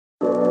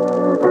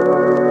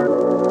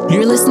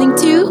listening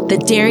to the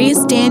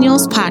Dharius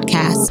Daniels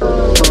Podcast.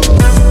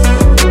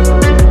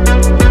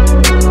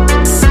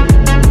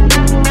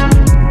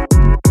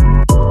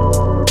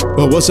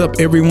 Well, what's up,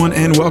 everyone,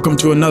 and welcome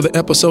to another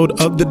episode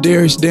of the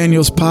Dharius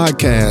Daniels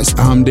Podcast.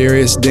 I'm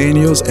Dharius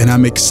Daniels, and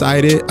I'm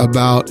excited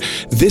about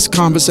this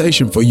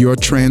conversation for your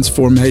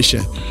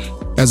transformation.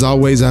 As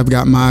always, I've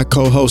got my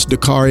co-host,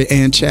 Dharius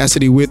and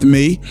Chastity, with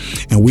me,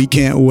 and we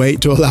can't wait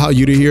to allow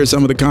you to hear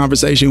some of the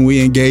conversation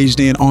we engaged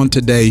in on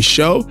today's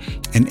show.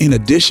 And in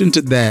addition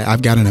to that,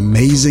 I've got an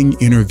amazing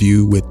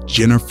interview with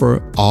Jennifer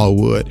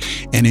Allwood,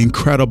 an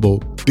incredible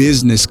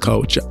business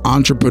coach, an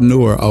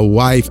entrepreneur, a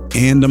wife,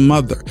 and a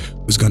mother,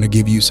 who's going to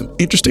give you some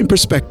interesting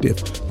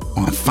perspective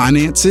on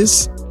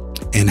finances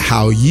and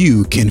how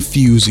you can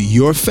fuse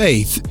your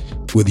faith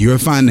with your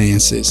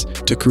finances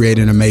to create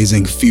an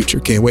amazing future.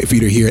 Can't wait for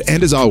you to hear it.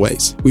 And as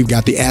always, we've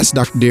got the Ask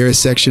Dr. Dharius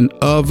section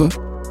of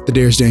the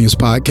Dharius Daniels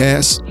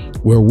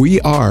Podcast, where we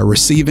are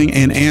receiving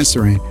and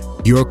answering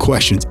your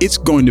questions. It's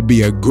going to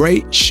be a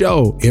great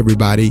show,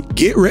 everybody.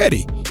 Get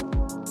ready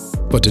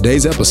for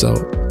today's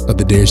episode of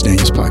the Dharius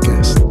Daniels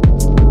Podcast.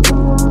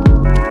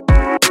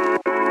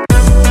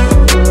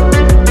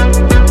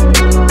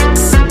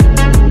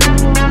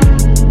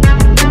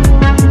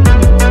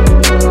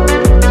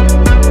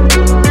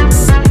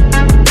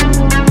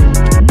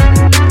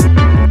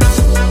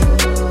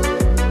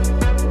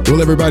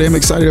 Well, everybody, I'm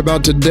excited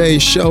about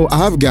today's show.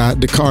 I've got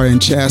Dharius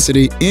and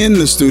Chastity in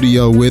the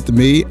studio with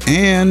me,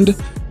 and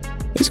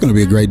it's going to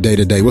be a great day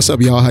today. What's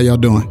up, y'all? How y'all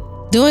doing?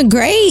 Doing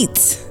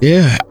great.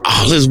 Yeah,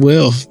 all is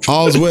well.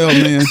 All's well,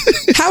 man.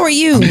 How are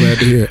you? I'm glad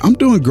to hear it. I'm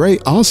doing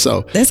great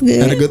also. That's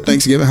good. Had a good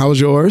Thanksgiving. How was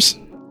yours?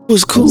 It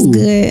was cool. It was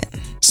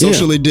good.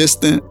 Socially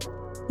distant?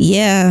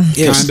 Yeah.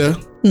 Yes. Kinda?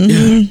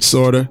 Mm-hmm. Yeah.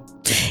 Sorta?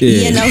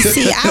 Yeah. You know,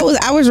 see,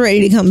 I was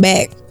ready to come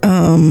back.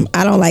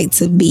 I don't like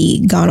to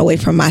be gone away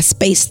from my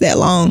space that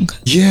long.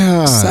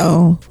 Yeah.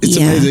 So it's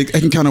amazing. It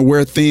can kind of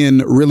wear thin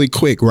really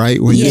quick,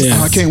 right? When you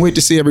I can't wait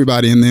to see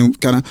everybody, and then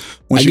kind of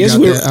once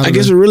I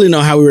guess we really know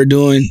how we were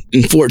doing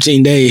in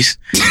 14 days.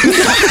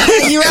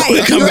 You're right.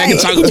 We'll come back and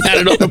talk about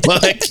it on the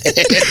podcast.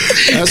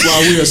 That's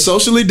why we are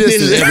socially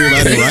distant,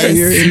 everybody, right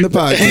here in the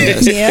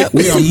podcast. Yep.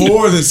 We are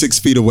more than 6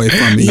 feet away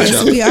from each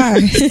other. Yes,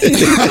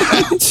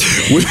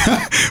 we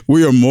are.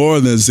 we are more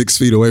than 6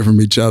 feet away from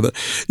each other.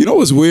 You know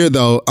what's weird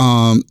though?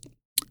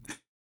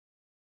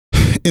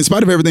 In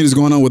spite of everything that's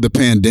going on with the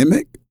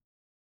pandemic,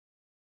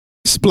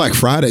 this Black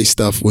Friday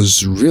stuff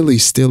was really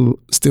still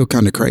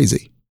kind of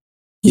crazy.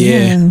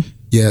 Yeah.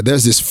 Yeah,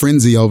 there's this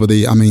frenzy over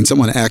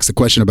someone asked a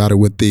question about it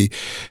with the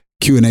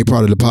Q&A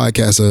part of the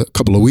podcast a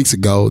couple of weeks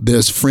ago.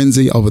 There's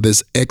frenzy over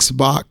this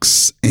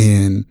Xbox,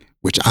 and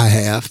which I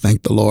have,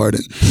 thank the Lord,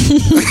 and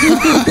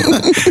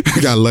I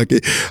got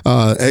lucky.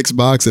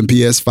 Xbox and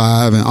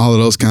PS5 and all of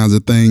those kinds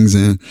of things,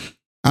 and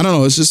I don't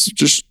know. It's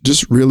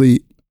just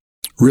really,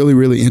 really,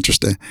 really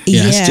interesting.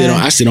 Yeah,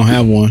 I still don't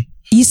have one.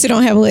 You still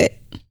don't have what?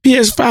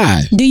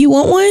 PS5. Do you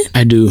want one?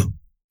 I do.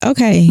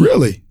 Okay.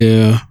 Really?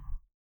 Yeah.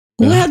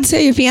 We'll have to tell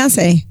your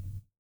fiance.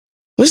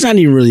 Well, it's not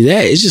even really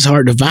that. It's just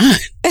hard to find.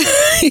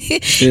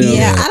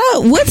 Yeah, I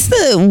don't. What's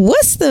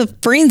the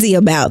frenzy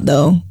about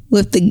though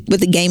with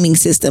the gaming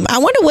system? I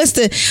wonder what's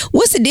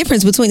the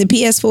difference between the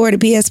PS4 and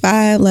the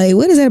PS5? Like,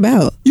 what is that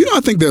about? You know,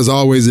 I think there's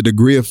always a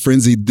degree of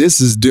frenzy. This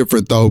is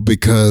different though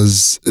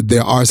because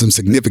there are some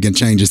significant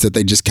changes that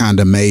they just kind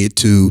of made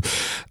to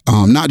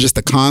not just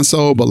the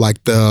console, but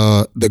like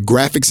the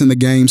graphics in the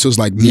game. So it's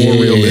like more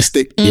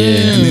realistic. Yeah.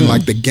 And then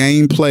like the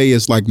gameplay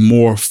is like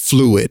more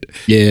fluid.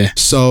 Yeah.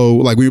 So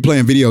like when you're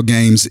playing video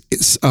games,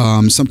 it's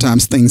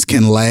sometimes things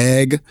can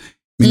lag.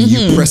 Meaning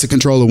you press a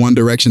controller one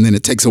direction, then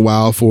it takes a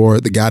while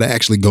for the guy to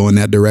actually go in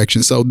that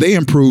direction. So they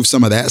improve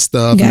some of that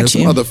stuff. And there's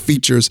some other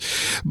features.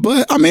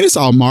 But it's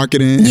all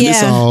marketing and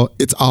it's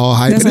all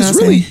hype. That's and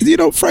it's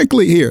really,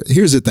 frankly,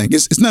 here's the thing.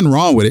 It's nothing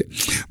wrong with it.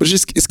 But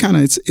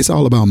it's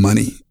all about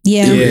money.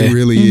 Yeah. It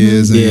really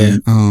is.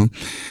 And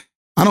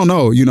I don't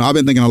know. I've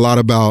been thinking a lot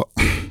about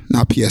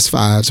not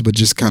PS5s, but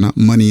just kind of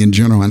money in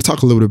general. And I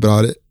talk a little bit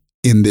about it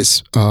in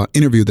this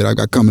interview that I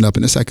got coming up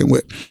in a second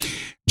with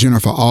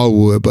Jennifer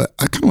Allwood, but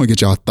I kind of want to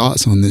get y'all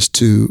thoughts on this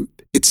too.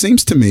 It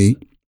seems to me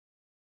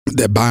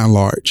that by and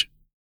large,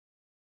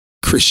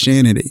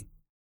 Christianity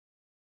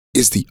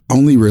is the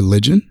only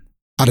religion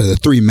out of the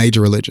 3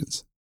 major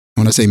religions.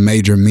 When I say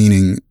major,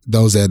 meaning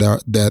those that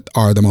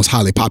are the most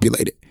highly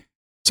populated.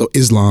 So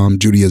Islam,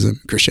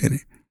 Judaism,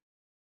 Christianity.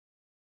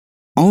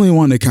 Only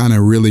one that kind of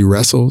really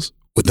wrestles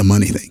with the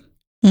money thing.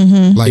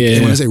 Mm-hmm. Like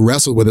when I say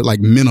wrestle with it, like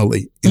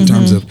mentally, in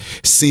terms of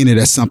seeing it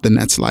as something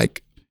that's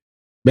like,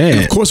 bad.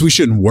 And of course, we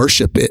shouldn't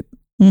worship it,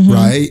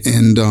 right?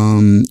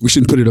 And we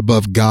shouldn't put it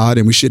above God,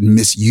 and we shouldn't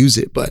misuse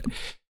it. But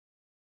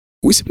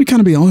we seem to kind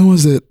of be the only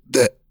ones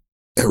that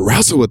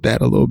wrestle with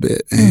that a little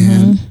bit.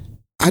 And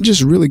I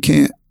just really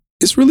can't.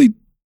 It's really,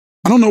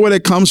 I don't know where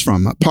that comes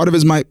from. Part of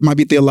it might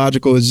be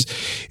theological.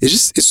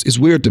 It's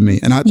weird to me.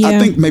 And I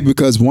think maybe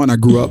because 1, I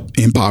grew up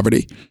in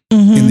poverty,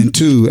 and then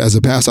 2, as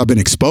a pastor, I've been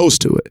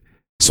exposed to it.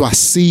 So I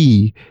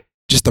see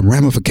just the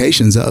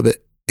ramifications of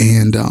it.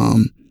 And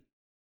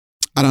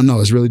I don't know.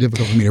 It's really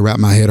difficult for me to wrap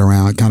my head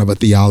around kind of a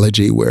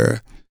theology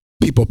where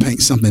people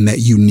paint something that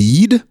you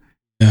need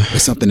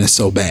as something that's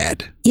so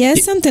bad. Yeah,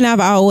 it's something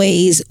I've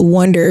always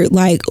wondered,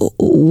 like,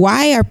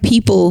 why are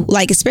people,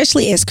 like,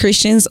 especially as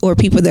Christians or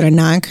people that are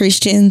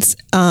non-Christians,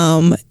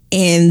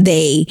 and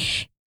they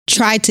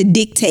try to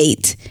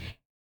dictate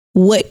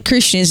what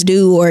Christians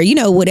do or, you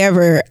know,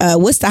 whatever,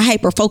 what's the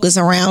hyper focus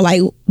around,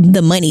 like,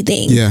 the money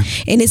thing. Yeah.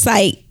 And it's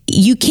like,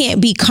 you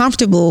can't be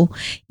comfortable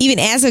even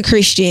as a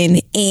Christian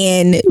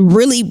and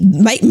really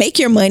make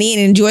your money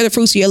and enjoy the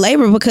fruits of your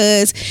labor,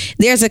 because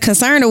there's a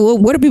concern of, well,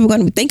 what are people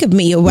going to think of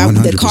me about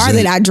 100%. The car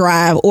that I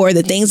drive or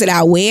the things that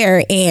I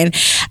wear? And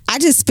I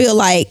just feel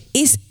like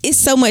it's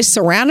so much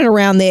surrounded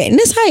around that. And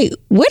it's like,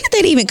 where did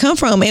that even come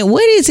from? And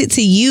what is it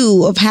to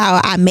you of how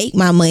I make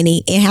my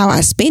money and how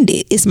I spend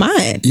it? It's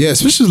mine. Yeah,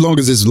 especially as long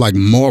as it's like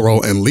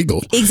moral and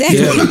legal. Exactly.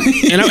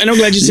 Yeah. And I'm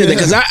glad you said that,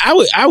 because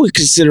I would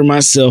consider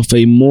myself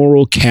a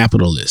moral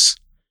capitalist.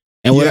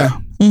 And what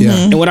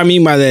and what I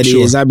mean by that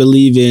is I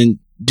believe in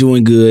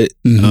doing good,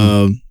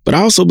 but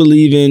I also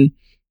believe in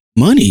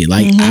money.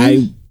 Like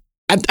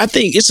I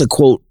think it's a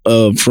quote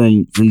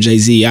from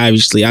Jay-Z.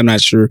 Obviously, I'm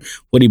not sure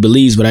what he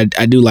believes, but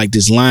I do like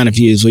this line of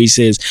his where he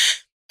says,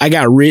 I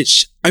got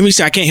rich. I mean,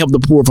 I can't help the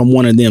poor if I'm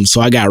one of them.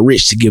 So I got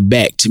rich to give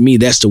back. To me,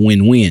 that's the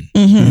win-win.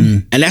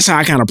 And that's how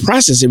I kind of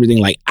process everything.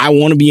 Like, I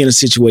want to be in a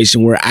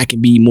situation where I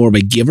can be more of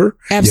a giver.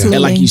 Absolutely.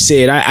 And like you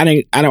said, I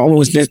don't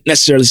always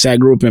necessarily say I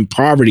grew up in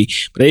poverty,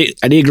 but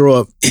I did grow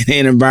up in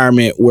an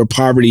environment where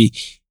poverty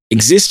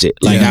existed.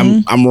 Like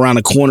I'm around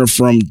the corner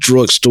from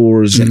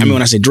drugstores. I mean,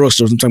 when I say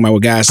drugstores, I'm talking about where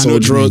guys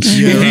sold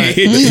drugs. Yeah, right.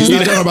 He's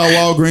not talking about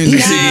Walgreens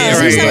and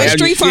right.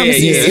 Street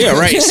pharmacists. Yeah,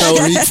 right. So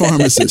street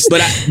pharmacists.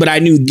 But I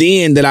knew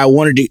then that I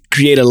wanted to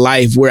create a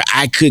life where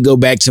I could go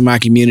back to my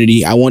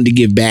community. I wanted to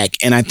give back,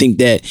 and I think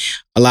that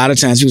a lot of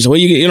times people say, "Well,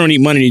 you don't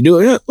need money to do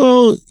it."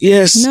 Well,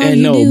 yes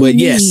and no, but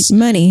yes,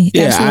 money.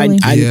 Yeah,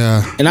 absolutely.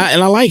 and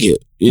I like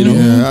it. You know,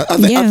 yeah,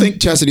 I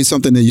think Chastity,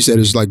 something that you said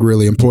is like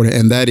really important,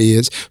 and that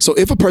is, so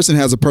if a person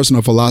has a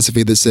personal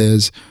philosophy that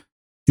says,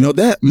 you know,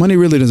 that money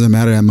really doesn't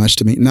matter that much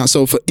to me. Now,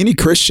 so for any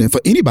Christian,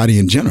 for anybody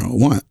in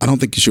general, I don't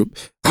think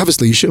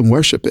you shouldn't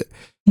worship it.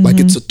 Like,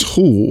 it's a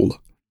tool.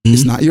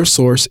 It's not your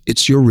source,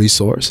 it's your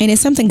resource. And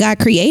it's something God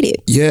created.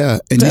 Yeah.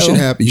 And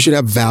you should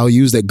have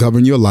values that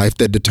govern your life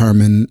that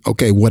determine,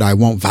 okay, what I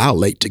won't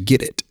violate to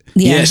get it.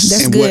 Yeah,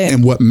 that's and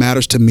good. What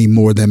matters to me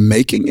more than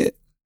making it.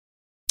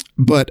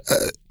 But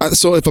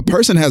so if a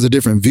person has a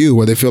different view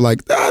where they feel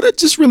like, that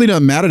just really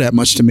doesn't matter that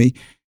much to me,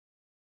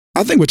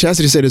 I think what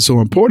Chastity said is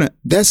so important.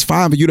 That's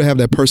fine for you to have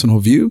that personal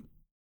view.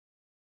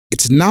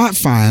 It's not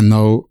fine,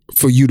 though,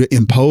 for you to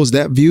impose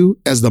that view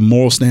as the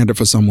moral standard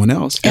for someone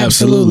else.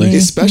 Absolutely.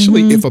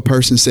 Especially if a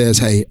person says,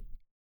 hey,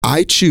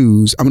 I'm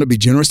going to be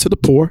generous to the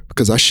poor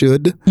because I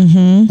should.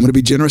 I'm going to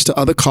be generous to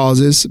other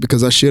causes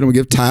because I should. I'm going to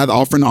give tithe,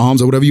 offering,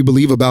 alms, or whatever you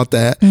believe about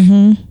that.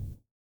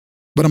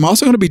 But I'm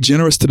also going to be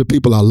generous to the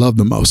people I love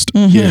the most.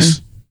 Yes.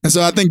 And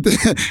so I think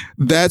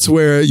that's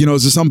where, you know,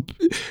 there's some,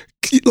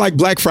 like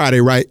Black Friday,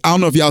 right? I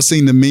don't know if y'all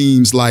seen the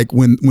memes, like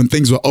when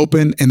things were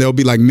open and there'll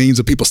be like memes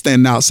of people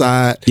standing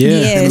outside. Yeah.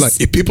 Yes. And like,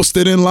 if people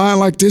stood in line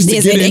like this to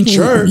get in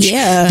church,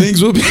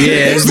 things will be.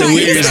 Yeah, it's the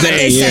weirdest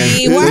thing.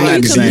 Yeah. Why are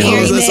you comparing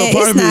that? So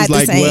part of me was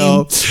like,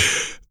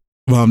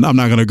 well, I'm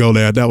not going to go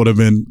there. That would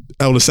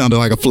have sounded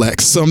like a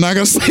flex. So I'm not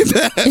going to say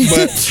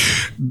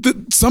that.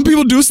 But some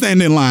people do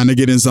stand in line to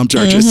get in some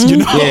churches, you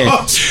know?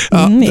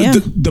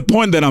 The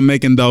point that I'm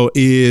making, though,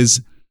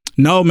 is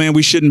no, man,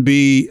 we shouldn't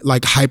be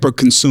like hyper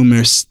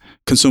consumers.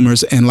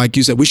 And like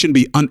you said, we shouldn't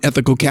be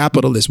unethical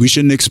capitalists. We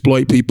shouldn't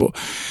exploit people.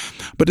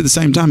 But at the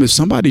same time, if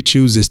somebody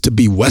chooses to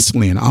be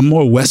Wesleyan, I'm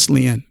more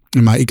Wesleyan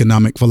in my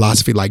economic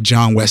philosophy, like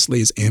John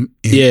Wesley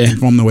is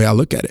from the way I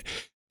look at it.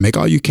 Make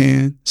all you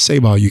can,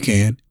 save all you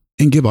can,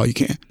 and give all you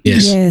can.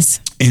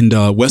 Yes. And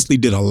Wesley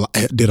did a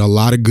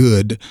lot of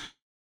good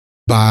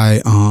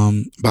by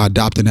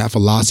adopting that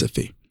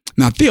philosophy.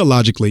 Now,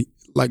 theologically,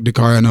 like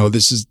Dharius, I know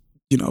this is,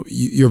 you know,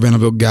 you're a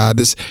Vanderbilt guy.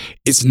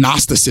 It's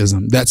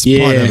Gnosticism. That's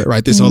part of it,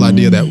 right? This whole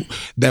idea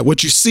that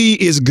what you see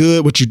is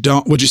good, what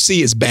you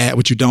see is bad,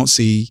 what you don't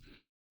see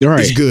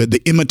is good.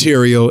 The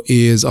immaterial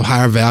is of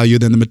higher value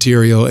than the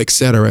material, et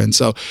cetera. And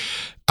so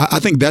I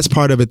think that's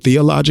part of it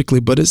theologically,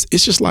 but it's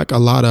just like a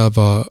lot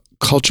of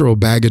cultural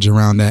baggage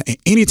around that. And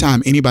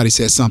anytime anybody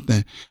says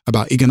something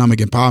about economic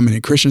empowerment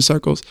in Christian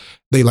circles,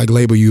 they like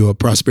label you a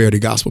prosperity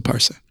gospel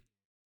person.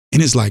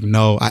 And it's like,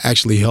 no, I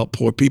actually help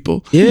poor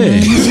people. Yeah.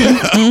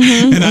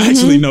 And I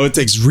actually know it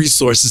takes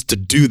resources to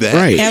do that.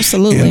 Right.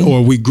 Absolutely.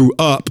 Or we grew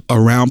up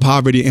around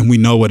poverty and we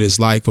know what it's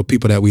like for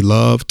people that we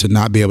love to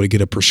not be able to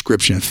get a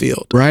prescription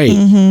filled. Right.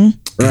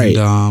 Right.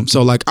 And,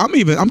 so like,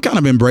 I'm kind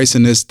of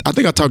embracing this. I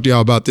think I talked to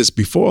y'all about this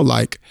before.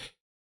 Like,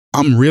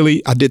 I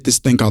did this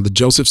thing called the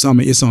Joseph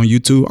Summit. It's on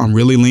YouTube. I'm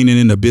really leaning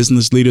into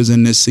business leaders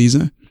in this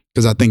season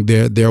because I think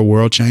their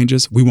world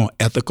changes. We want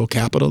ethical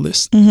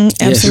capitalists.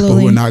 Absolutely. People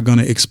who are not going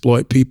to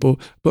exploit people.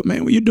 But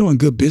man, when you're doing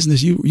good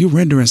business, you're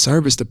rendering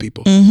service to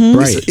people.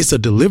 Right. It's a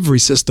delivery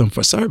system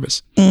for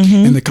service.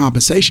 And the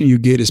compensation you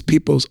get is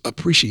people's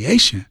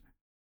appreciation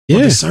for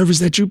the service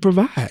that you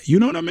provide. You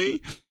know what I mean?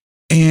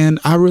 And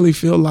I really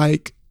feel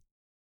like,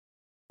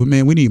 well,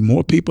 man, we need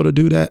more people to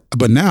do that.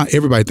 But now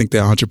everybody think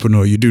they're an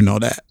entrepreneur. You do know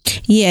that.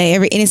 Yeah,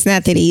 and it's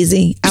not that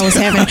easy. I was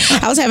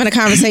having a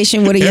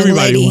conversation with a young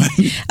lady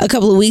a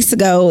couple of weeks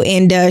ago,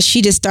 and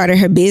she just started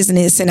her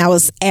business, and I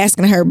was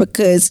asking her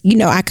because, you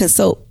know, I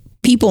consult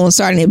people on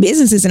starting their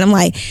businesses, and I'm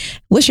like,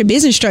 what's your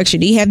business structure?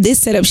 Do you have this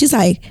set up? She's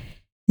like,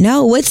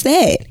 no, what's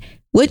that?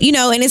 What, you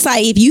know, and it's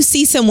like, if you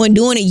see someone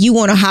doing it, you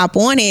want to hop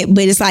on it,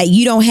 but it's like,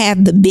 you don't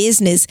have the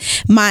business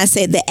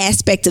mindset, the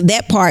aspect of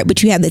that part,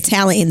 but you have the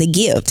talent and the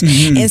gift.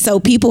 Mm-hmm. And so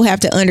people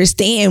have to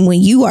understand, when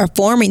you are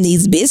forming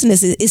these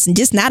businesses, it's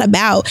just not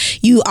about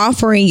you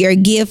offering your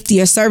gift,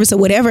 your service or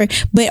whatever,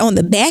 but on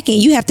the back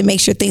end, you have to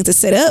make sure things are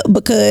set up,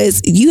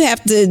 because you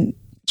have to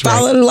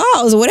follow the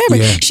laws or whatever.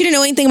 Yeah. She didn't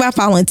know anything about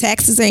following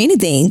taxes or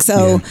anything.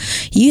 So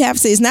you have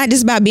to, it's not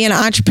just about being an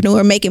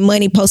entrepreneur, making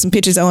money, posting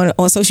pictures on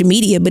social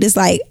media, but it's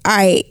like, all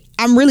right,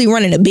 I'm really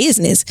running a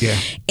business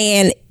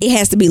and it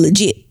has to be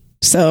legit.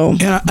 So,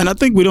 and I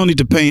think we don't need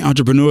to paint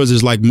entrepreneurs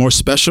as like more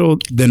special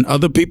than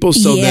other people,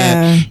 so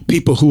that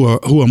people who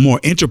are more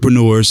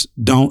entrepreneurs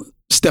don't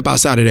step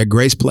outside of that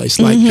grace place.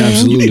 Like,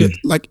 absolutely.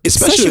 Like,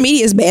 especially social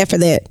media is bad for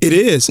that. It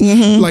is.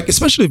 Mm-hmm. Like,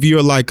 especially if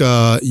you're like,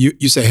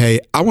 you say, hey,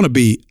 I want to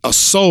be a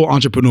sole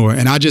entrepreneur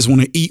and I just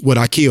want to eat what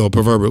I kill,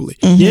 proverbially.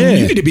 Mm-hmm. Yeah.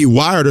 You need to be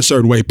wired a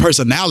certain way,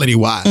 personality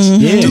wise,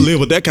 to live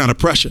with that kind of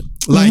pressure.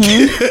 Like,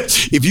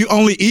 if you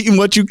only eating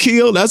what you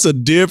kill, that's a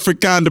different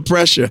kind of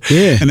pressure.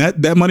 Yeah. And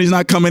that money's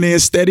not coming in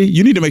steady.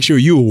 You need to make sure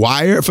you're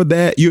wired for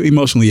that. You're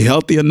emotionally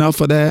healthy enough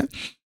for that.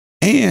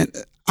 And,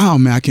 oh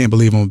man, I can't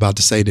believe I'm about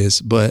to say this,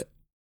 but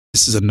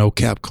this is a no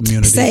cap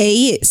community.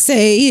 Say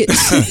it.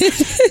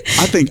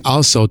 I think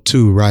also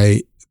too,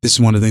 right? This is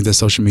one of the things that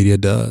social media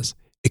does.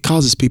 It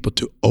causes people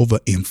to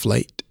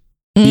overinflate.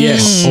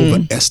 Yes.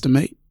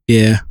 Overestimate.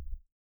 Yeah.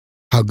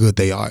 How good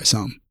they are at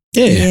something.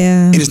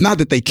 Yeah. And it's not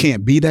that they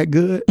can't be that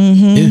good,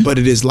 but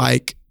it is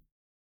like,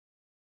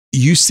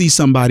 you see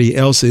somebody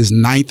else's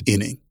ninth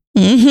inning.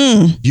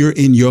 Mm-hmm. You're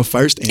in your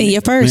first inning. In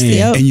your first,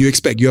 and you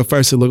expect your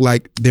first to look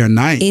like their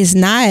ninth. It's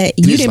not.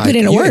 You didn't put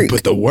in the work. You didn't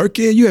put the work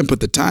in. You didn't put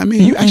the time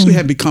in. You actually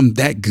haven't become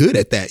that good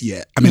at that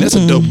yet. I mean, that's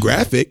a dope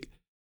graphic.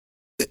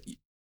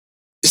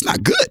 It's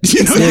not good.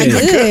 You know, it's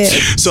not good.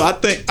 So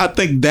I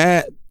think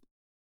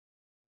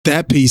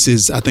that piece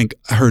is, I think,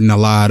 hurting a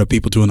lot of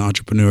people to an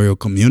entrepreneurial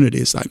community.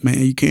 It's like, man,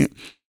 you can't.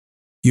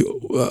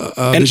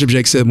 Bishop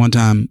Jake said one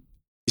time,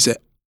 he said,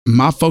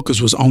 my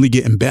focus was only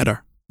getting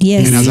better.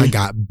 Yes. And as I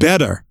got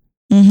better,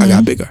 I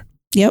got bigger.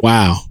 Yep.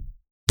 Wow.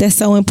 That's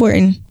so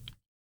important.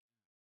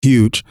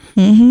 Huge.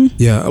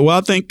 Yeah. Well,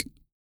 I think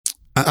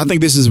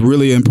this is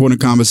really an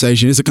important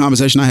conversation. It's a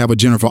conversation I have with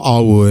Jennifer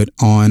Allwood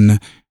on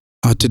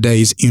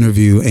today's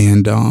interview.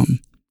 And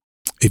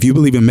if you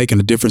believe in making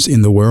a difference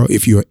in the world,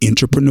 if you're an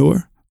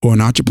entrepreneur or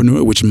an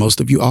entrepreneur, which most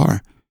of you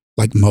are,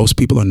 like, most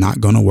people are not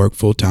going to work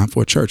full time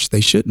for a church.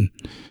 They shouldn't.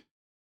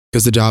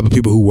 Because the job of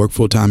people who work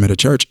full time at a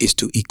church is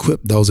to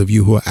equip those of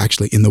you who are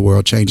actually in the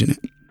world changing it.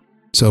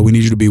 So we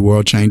need you to be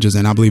world changers.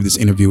 And I believe this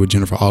interview with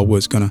Jennifer Allwood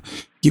is going to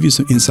give you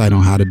some insight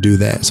on how to do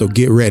that. So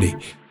get ready.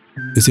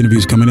 This interview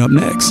is coming up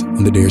next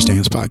on the Dharius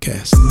Daniels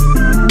Podcast.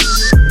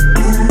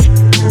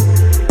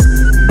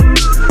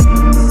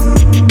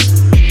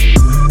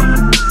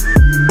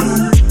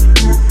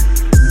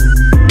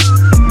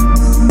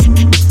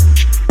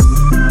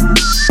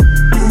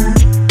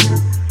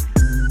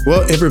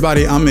 Well,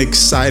 everybody, I'm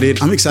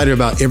excited. I'm excited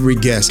about every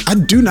guest. I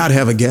do not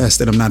have a guest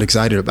that I'm not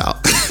excited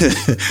about.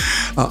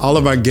 All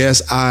of our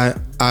guests, I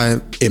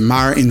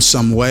admire in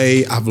some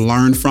way. I've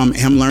learned from,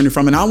 am learning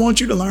from, and I want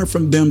you to learn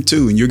from them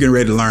too. And you're getting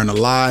ready to learn a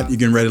lot. You're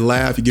getting ready to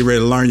laugh. You're getting ready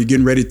to learn. You're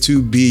getting ready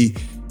to be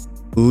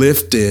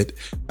lifted.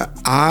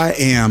 I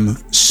am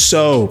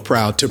so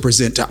proud to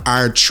present to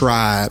our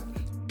tribe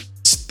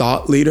this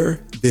thought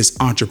leader, this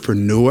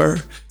entrepreneur,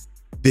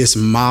 this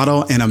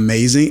model and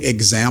amazing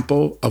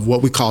example of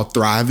what we call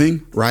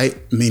thriving, right?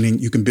 Meaning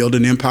you can build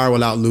an empire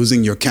without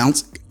losing your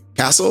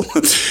castle.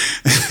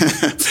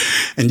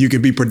 And you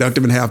can be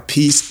productive and have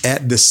peace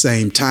at the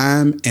same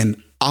time.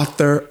 An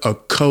author, a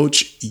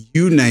coach,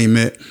 you name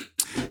it.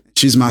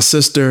 She's my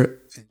sister.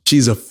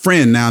 She's a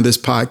friend now on this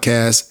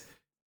podcast.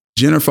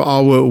 Jennifer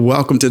Allwood,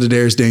 welcome to the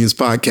Dharius Daniels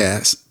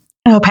Podcast.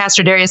 Oh,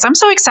 Pastor Dharius, I'm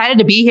so excited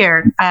to be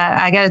here.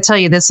 I got to tell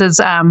you, this is,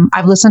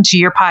 I've listened to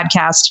your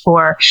podcast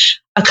for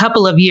a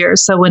couple of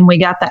years. So when we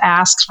got the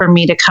ask for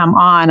me to come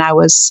on, I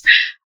was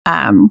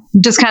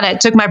just kind of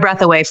took my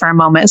breath away for a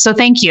moment. So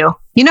thank you.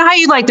 You know how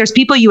you like, there's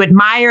people you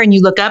admire and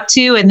you look up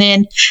to, and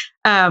then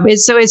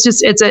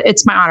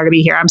it's my honor to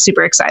be here. I'm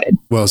super excited.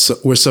 Well,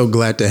 we're so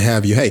glad to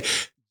have you. Hey,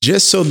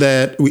 just so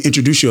that we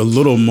introduce you a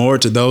little more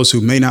to those who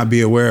may not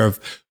be aware of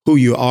who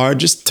you are,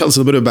 just tell us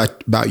a little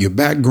bit about your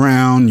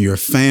background, your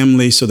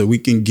family, so that we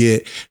can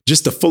get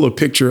just a fuller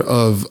picture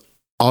of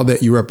all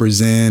that you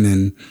represent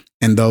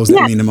and those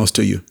that mean the most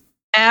to you.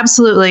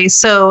 Absolutely.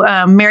 So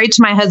married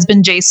to my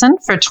husband, Jason,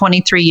 for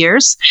 23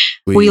 years.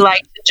 We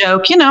like to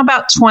joke,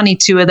 about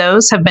 22 of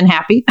those have been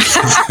happy.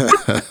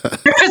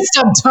 There's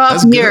some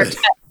tough years.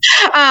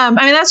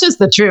 That's just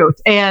the truth.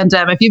 And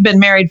if you've been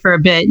married for a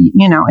bit,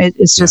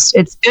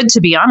 it's good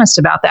to be honest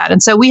about that.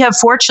 And so we have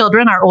 4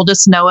 children. Our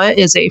oldest, Noah,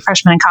 is a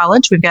freshman in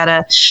college. We've got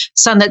a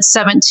son that's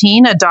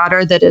 17, a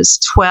daughter that is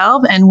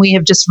 12, and we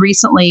have just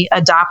recently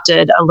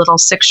adopted a little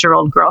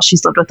 6-year-old girl.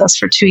 She's lived with us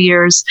for 2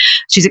 years.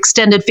 She's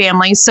extended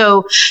family.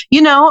 So,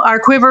 our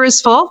quiver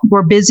is full.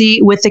 We're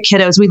busy with the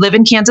kiddos. We live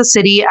in Kansas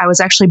City. I was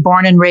actually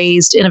born and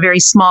raised in a very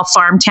small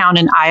farm town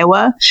in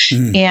Iowa,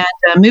 and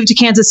moved to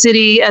Kansas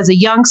City as a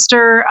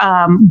youngster.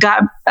 I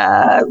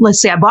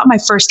bought my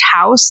first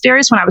house,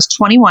 Dharius, when I was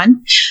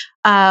 21.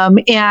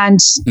 And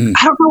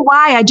I don't know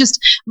why.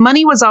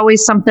 Money was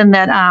always something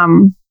that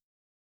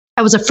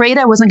I was afraid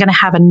I wasn't going to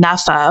have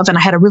enough of. And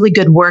I had a really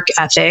good work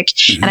ethic,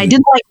 and I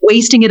didn't like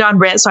wasting it on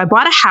rent. So I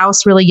bought a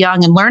house really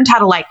young and learned how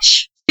to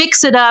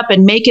fix it up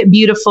and make it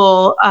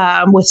beautiful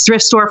with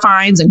thrift store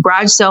finds and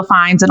garage sale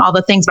finds and all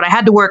the things. But I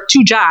had to work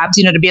 2 jobs,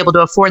 to be able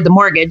to afford the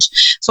mortgage.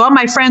 So all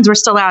my friends were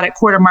still out at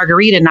Quarter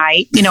Margarita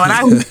night, and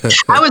I was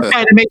trying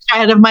to make sure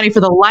I had enough money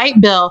for the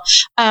light bill.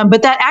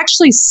 But that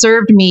actually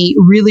served me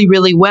really,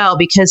 really well,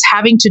 because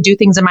having to do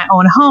things in my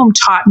own home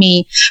taught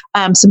me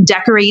some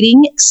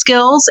decorating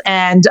skills.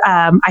 And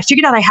I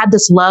figured out I had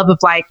this love of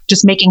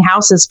just making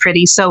houses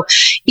pretty. So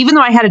even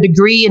though I had a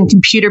degree in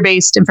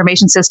computer-based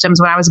information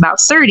systems when I was about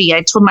 30,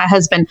 I told my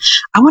husband,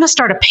 I want to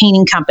start a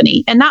painting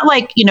company, and not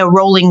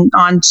rolling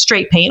on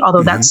straight paint,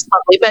 although that's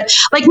lovely, but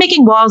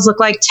making walls look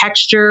like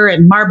texture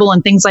and marble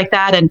and things like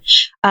that. And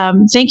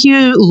thank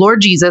you,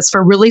 Lord Jesus,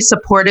 for really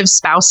supportive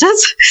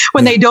spouses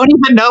when they don't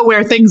even know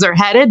where things are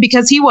headed,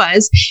 because he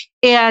was.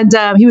 And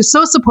he was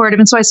so supportive.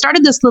 And so I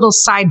started this little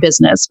side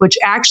business, which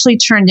actually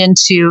turned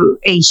into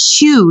a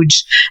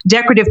huge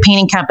decorative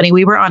painting company.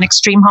 We were on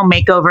Extreme Home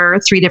Makeover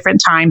 3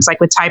 different times,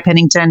 with Ty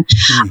Pennington.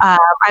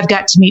 I've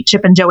got to meet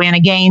Chip and Joanna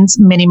Gaines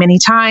many, many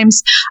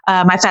times.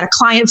 I've had a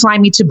client fly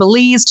me to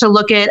Belize to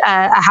look at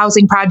a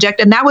housing project.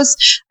 And that was,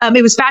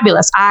 it was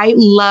fabulous. I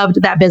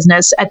loved that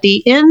business. At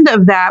the end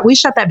of that, we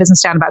shut that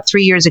business down about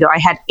 3 years ago. I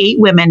had 8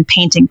 women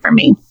painting for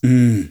me.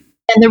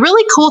 And the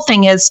really cool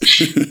thing is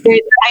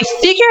I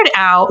figured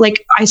out,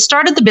 I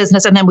started the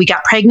business, and then we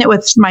got pregnant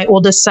with my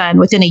oldest son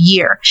within a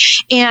year.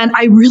 And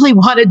I really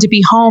wanted to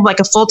be home,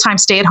 a full-time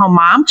stay-at-home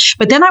mom.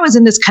 But then I was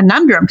in this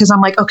conundrum, because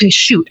I'm okay,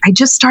 shoot, I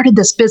just started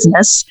this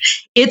business.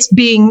 It's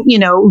being,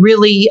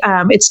 really,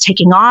 it's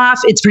taking off.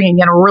 It's bringing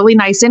in a really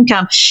nice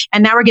income.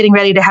 And now we're getting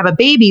ready to have a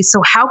baby.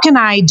 So how can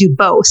I do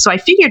both? So I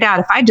figured out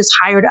if I just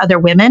hired other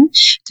women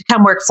to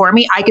come work for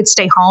me, I could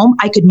stay home,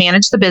 I could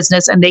manage the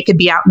business, and they could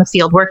be out in the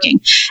field working.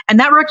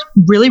 And that worked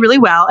really, really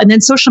well. And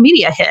then social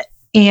media hit.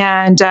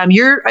 And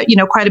you're,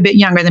 quite a bit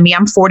younger than me.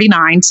 I'm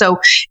 49. So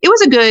it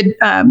was a good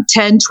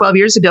 10, 12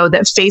 years ago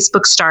that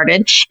Facebook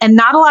started. And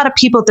not a lot of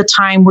people at the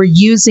time were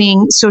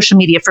using social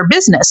media for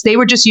business. They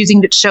were just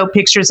using it to show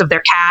pictures of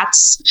their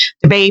cats,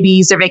 their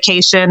babies, their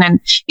vacation. And,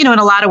 in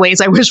a lot of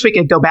ways, I wish we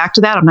could go back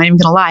to that. I'm not even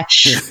going to lie.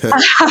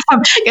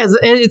 Because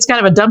it's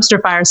kind of a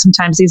dumpster fire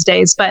sometimes these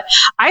days. But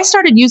I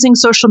started using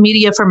social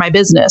media for my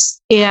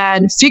business,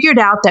 and figured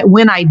out that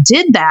when I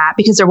did that,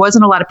 because there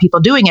wasn't a lot of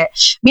people doing it,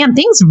 man,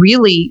 things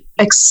really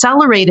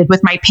accelerated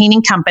with my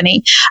painting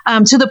company,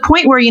 to the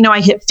point where,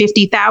 I hit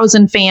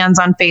 50,000 fans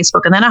on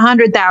Facebook, and then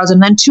 100,000,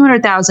 then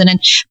 200,000. And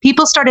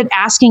people started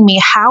asking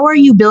me, how are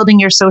you building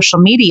your social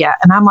media?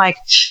 And I'm like,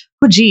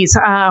 well, geez,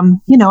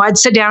 I'd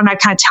sit down and I'd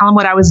kind of tell them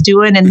what I was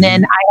doing. And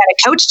then I had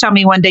a coach tell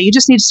me one day, you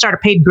just need to start a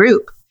paid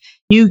group.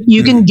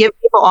 You can give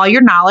people all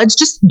your knowledge.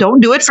 Just don't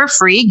do it for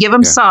free. Give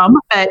them some,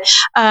 but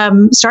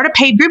start a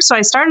paid group. So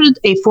I started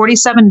a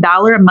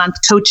 $47 a month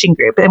coaching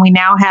group, and we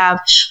now have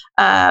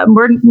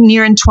we're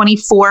nearing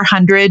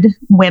 2,400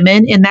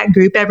 women in that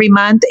group every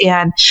month.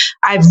 And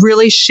I've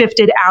really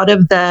shifted out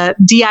of the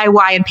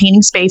DIY and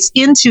painting space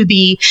into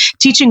the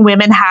teaching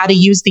women how to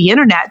use the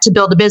internet to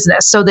build a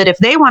business, so that if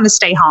they want to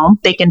stay home,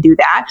 they can do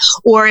that.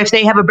 Or if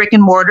they have a brick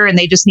and mortar and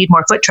they just need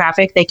more foot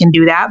traffic, they can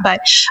do that.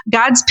 But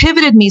God's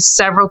pivoted me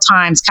several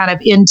times kind of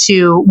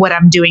into what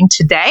I'm doing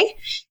today.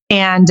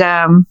 And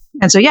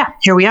so,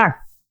 here we are.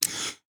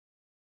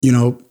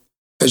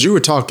 As you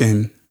were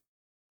talking,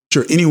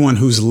 sure, anyone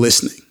who's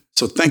listening.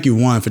 So thank you,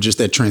 one, for just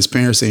that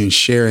transparency and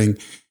sharing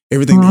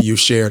everything that you've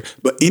shared.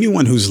 But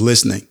anyone who's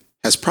listening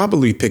has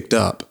probably picked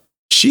up,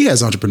 she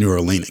has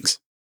entrepreneurial leanings.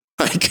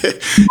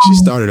 She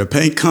started a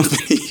paint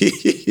company.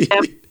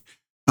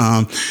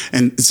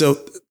 And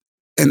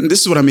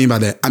this is what I mean by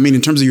that. I mean,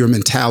 in terms of your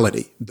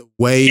mentality, the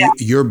way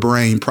your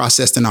brain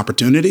processed an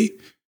opportunity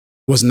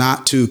was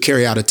not to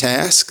carry out a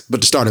task, but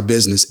to start a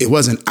business. It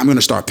wasn't, I'm going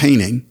to start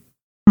painting.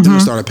 I'm going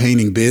to start a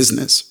painting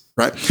business.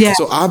 Right. Yeah.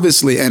 So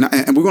obviously, and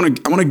I want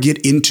to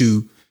get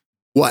into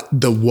what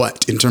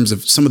in terms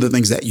of some of the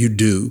things that you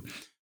do,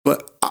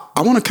 but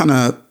I want to kind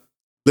of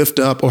lift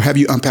up or have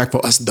you unpack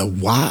for us the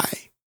why.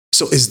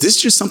 So is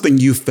this just something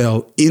you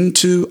fell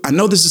into? I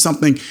know this is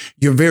something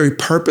you're very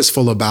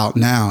purposeful about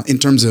now in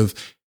terms of,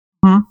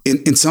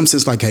 in some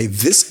sense, hey,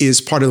 this is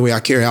part of the way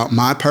I carry out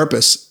my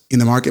purpose in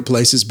the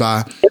marketplace is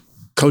by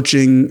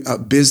coaching,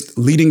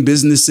 leading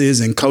businesses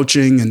and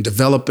coaching and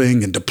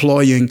developing and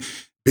deploying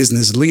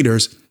business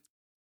leaders.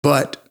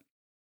 But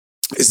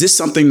is this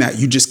something that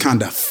you just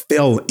kind of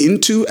fell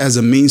into as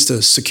a means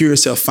to secure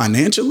yourself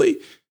financially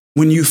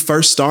when you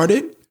first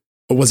started?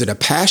 Or was it a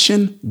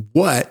passion?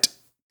 What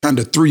kind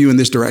of threw you in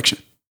this direction?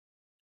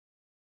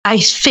 I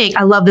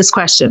love this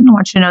question. I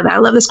want you to know that I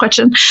love this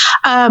question.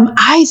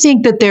 I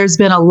think that there's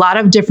been a lot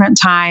of different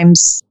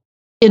times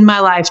in my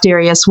life,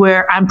 Dharius,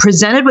 where I'm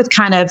presented with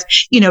kind of,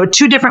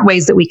 two different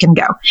ways that we can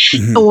go,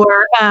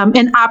 or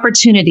an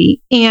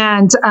opportunity.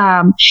 And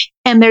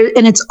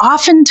it's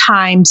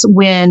oftentimes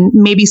when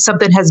maybe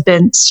something has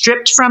been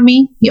stripped from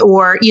me,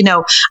 or,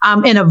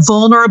 I'm in a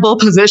vulnerable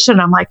position.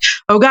 I'm like,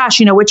 oh gosh,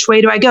 which way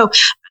do I go?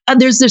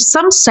 There's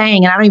some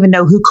saying, and I don't even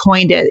know who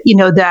coined it,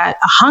 that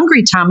a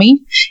hungry tummy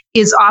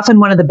is often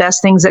one of the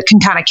best things that can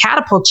kind of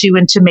catapult you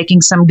into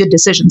making some good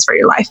decisions for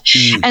your life.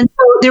 And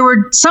so there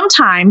were some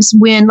times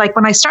when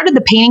I started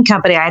the painting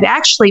company, I had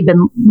actually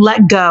been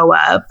let go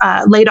of,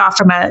 laid off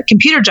from a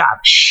computer job.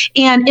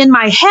 And in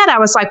my head, I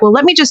was like, well,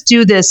 let me just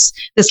do this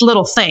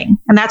little thing.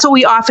 And that's what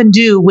we often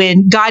do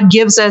when God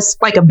gives us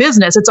like a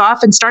business. It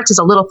often starts as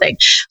a little thing.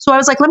 So I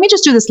was like, let me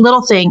just do this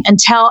little thing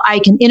until I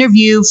can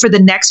interview for the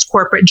next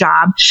corporate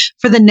job,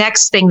 for the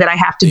next thing that I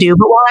have to do.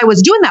 But while I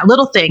was doing that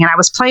little thing and I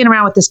was playing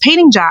around with this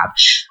painting job,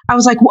 I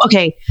was like, well,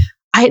 okay,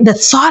 the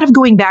thought of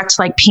going back to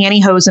like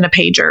pantyhose and a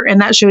pager,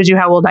 and that shows you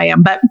how old I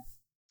am, but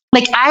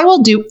I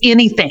will do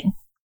anything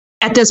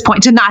at this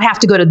point to not have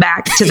to go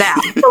back to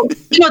that.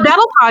 So,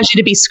 that'll cause you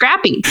to be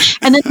scrappy.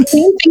 And then the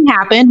same thing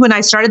happened when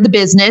I started the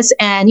business,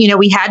 and,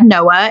 we had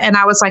Noah, and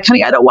I was like,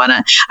 honey, I don't want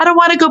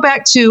to go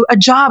back to a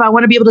job. I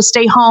want to be able to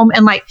stay home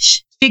and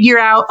figure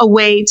out a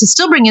way to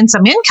still bring in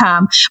some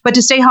income, but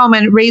to stay home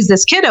and raise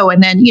this kiddo.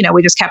 And then,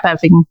 we just kept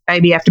having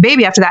baby after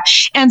baby after that.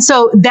 And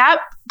so that,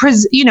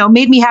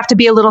 made me have to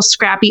be a little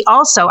scrappy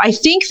also. I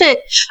think that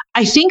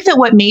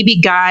what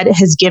maybe God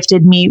has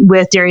gifted me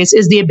with, Dharius,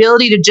 is the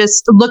ability to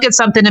just look at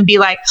something and be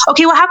like,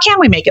 okay, well, how can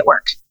we make it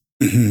work?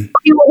 Okay,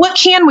 well, what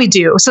can we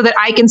do so that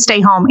I can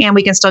stay home and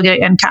we can still get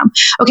income?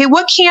 Okay,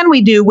 what can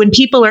we do when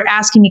people are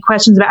asking me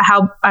questions about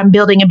how I'm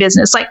building a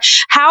business?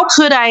 How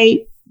could I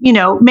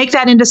make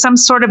that into some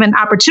sort of an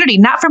opportunity,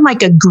 not from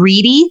a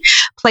greedy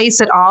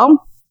place at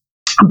all.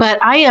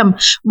 But I am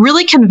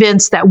really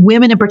convinced that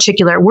women in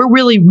particular, we're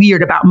really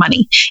weird about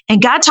money.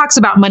 And God talks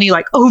about money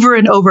over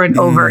and over and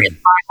over in the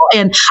Bible.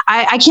 And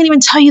I can't even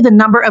tell you the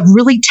number of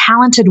really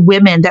talented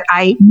women that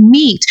I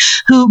meet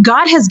who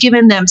God has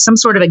given them some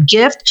sort of a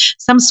gift,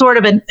 some sort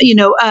of a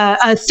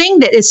thing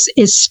that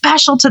is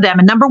special to them.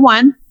 And number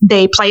one,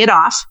 they play it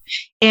off.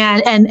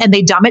 And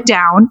they dumb it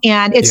down,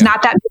 and it's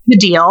not that big of a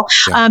deal.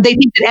 They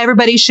think that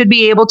everybody should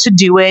be able to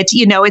do it.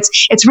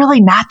 It's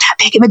really not that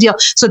big of a deal.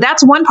 So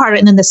that's one part of it.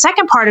 And then the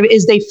second part of it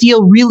is they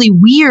feel really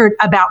weird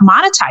about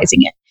monetizing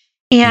it.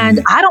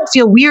 And I don't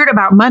feel weird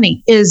about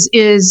money is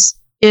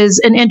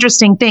an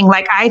interesting thing.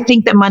 I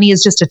think that money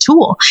is just a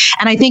tool.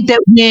 And I think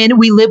that when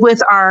we live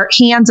with our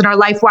hands and our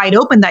life wide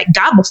open, that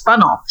God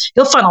will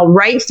he'll funnel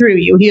right through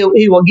you.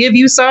 He will give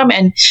you some,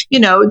 and,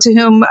 to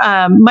whom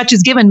much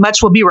is given,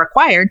 much will be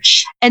required.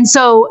 And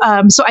so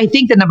I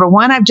think that number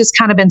one, I've just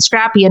kind of been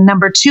scrappy. And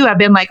number two, I've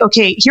been like,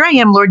 okay, here I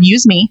am, Lord,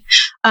 use me.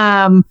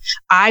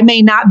 I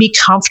may not be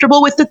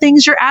comfortable with the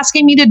things you're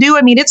asking me to do.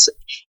 I mean, it's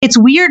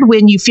weird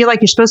when you feel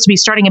like you're supposed to be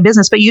starting a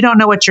business, but you don't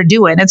know what you're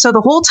doing. And so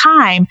the whole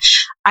time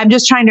I'm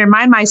just trying to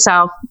remind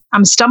myself,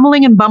 I'm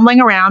stumbling and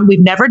bumbling around.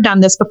 We've never done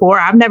this before.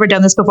 I've never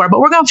done this before, but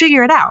we're going to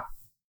figure it out.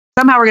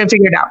 Somehow we're going to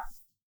figure it out.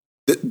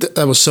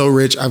 That was so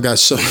rich. I've got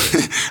so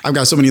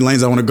many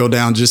lanes I want to go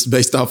down just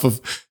based off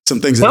of some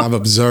things that I've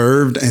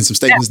observed and some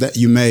statements that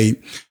you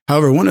made.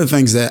 However, one of the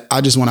things that I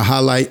just want to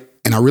highlight,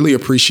 and I really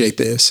appreciate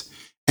this,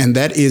 and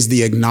that is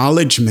the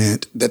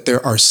acknowledgement that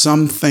there are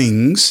some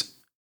things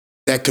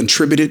that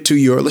contributed to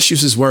your, let's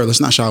use this word,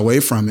 let's not shy away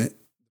from it.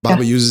 The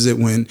Bible uses it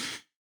when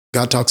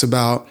God talks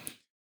about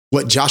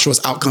what Joshua's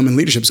outcome in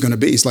leadership is going to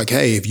be. It's like,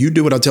 hey, if you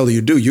do what I tell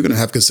you to do, you're going to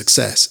have good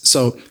success.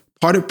 So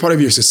part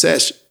of your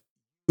success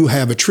you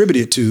have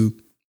attributed to,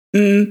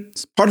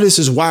 part of this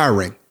is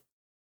wiring.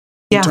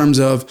 In terms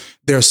of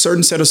there are a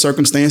certain set of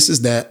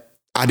circumstances that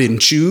I didn't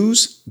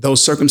choose.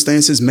 Those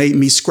circumstances made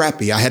me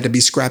scrappy. I had to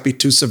be scrappy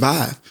to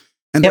survive.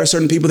 And there are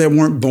certain people that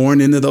weren't born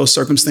into those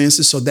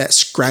circumstances. So that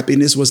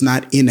scrappiness was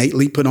not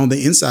innately put on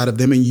the inside of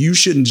them. And you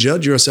shouldn't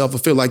judge yourself or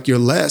feel like you're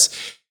less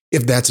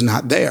if that's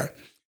not there.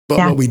 But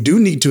what we do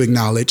need to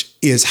acknowledge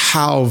is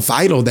how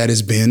vital that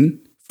has been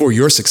for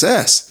your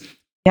success.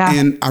 Yeah.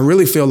 And I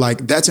really feel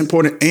like that's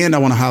important. And I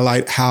want to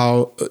highlight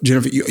how,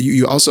 Jennifer,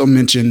 you also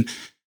mentioned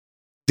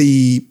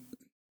the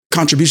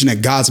contribution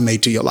that God's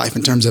made to your life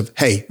in terms of,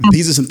 hey,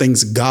 these are some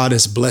things God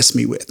has blessed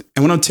me with.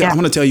 And I want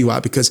to tell you why,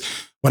 because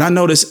what I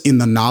notice in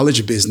the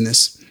knowledge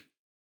business,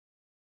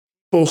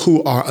 people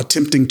who are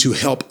attempting to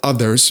help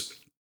others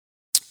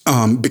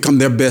become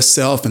their best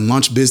self and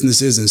launch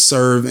businesses and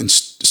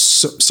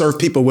serve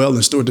people well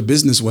and steward the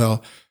business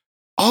well,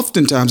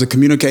 oftentimes are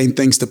communicating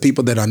things to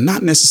people that are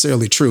not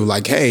necessarily true.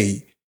 Like,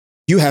 hey,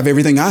 you have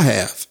everything I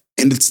have.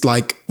 And it's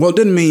like, well, it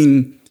doesn't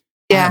mean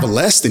I have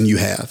less than you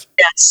have.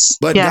 Yes.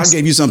 But God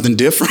gave you something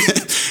different.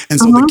 And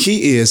so the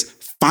key is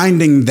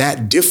finding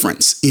that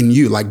difference in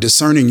you, like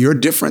discerning your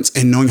difference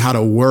and knowing how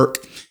to work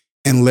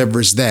and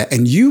leverage that.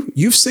 And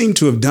you've seemed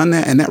to have done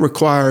that. And that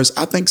requires,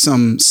 I think,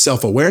 some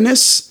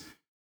self-awareness.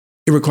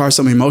 It requires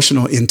some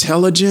emotional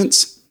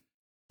intelligence,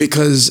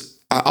 because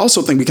I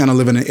also think we kind of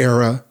live in an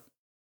era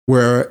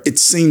where it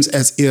seems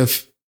as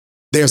if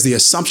there's the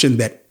assumption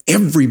that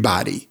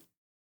everybody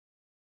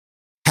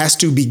has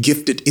to be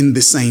gifted in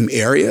the same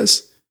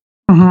areas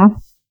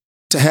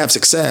to have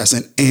success.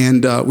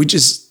 And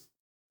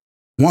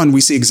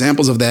we see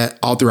examples of that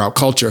all throughout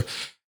culture.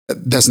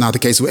 That's not the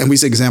case. And we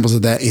see examples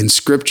of that in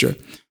scripture.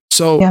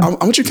 So I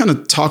want you to kind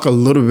of talk a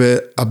little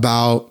bit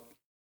about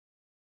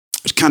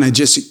kind of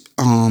just,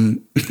 I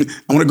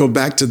want to go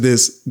back to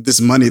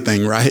this money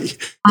thing, right?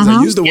 Because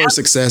I use the word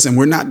success, and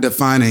we're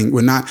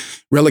not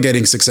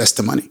relegating success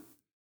to money,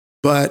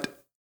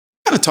 but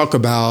kind of talk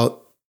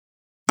about,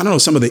 I don't know,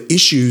 some of the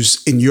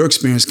issues in your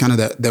experience kind of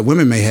that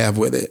women may have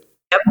with it.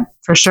 Yep,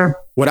 for sure.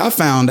 What I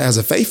found as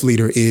a faith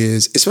leader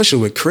is, especially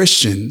with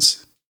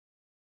Christians,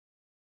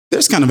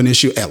 there's kind of an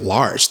issue at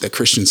large that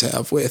Christians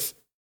have with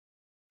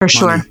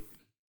money.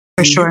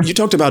 For sure. You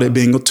talked about it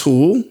being a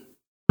tool,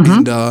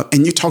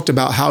 and you talked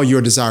about how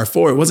your desire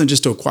for it wasn't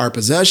just to acquire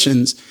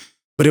possessions,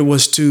 but it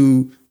was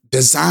to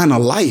design a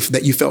life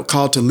that you felt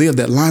called to live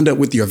that lined up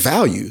with your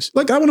values.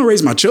 Like, I want to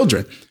raise my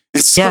children.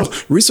 And so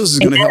resources is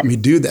going to help me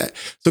do that.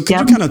 So could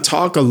you kind of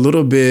talk a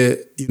little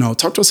bit,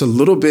 talk to us a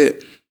little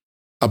bit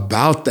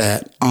about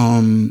that,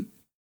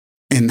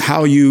 and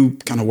how you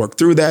kind of worked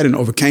through that and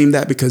overcame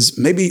that? Because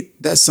maybe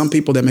that's some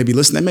people that may be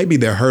listening, that may be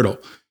their hurdle.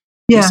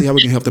 Let's see how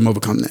we can help them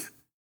overcome that.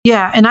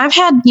 Yeah. And I've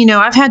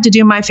had to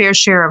do my fair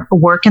share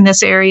of work in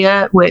this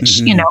area,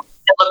 which,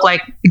 it looked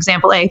like,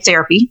 example A,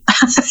 therapy,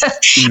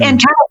 and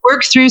kind of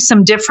work through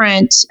some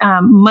different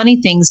money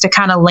things to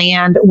kind of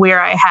land where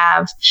I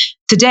have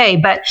today.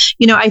 But,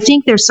 I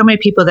think there's so many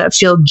people that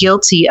feel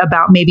guilty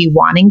about maybe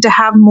wanting to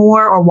have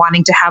more or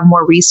wanting to have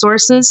more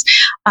resources.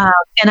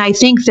 And I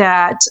think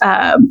that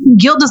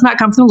guilt does not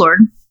come from the Lord.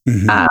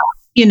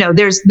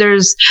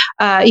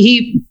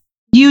 He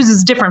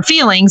uses different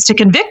feelings to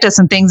convict us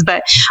and things.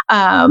 But,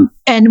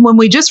 and when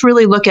we just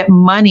really look at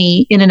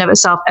money in and of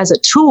itself as a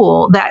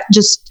tool, that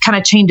just kind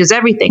of changes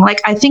everything. Like,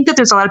 I think that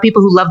there's a lot of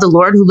people who love the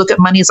Lord who look at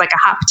money as like a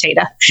hot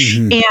potato.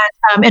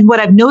 And what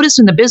I've noticed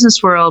in the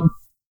business world,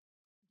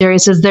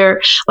 Dharius, is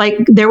there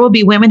will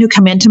be women who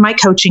come into my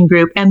coaching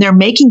group and they're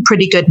making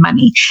pretty good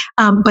money,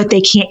 but they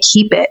can't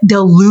keep it.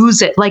 They'll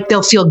lose it. Like,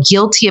 they'll feel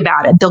guilty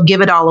about it. They'll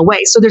give it all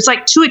away. So there's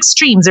like two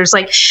extremes. There's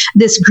like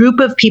this group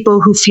of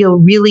people who feel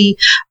really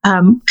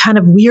kind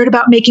of weird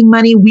about making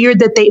money, weird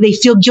that they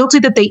feel guilty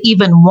that they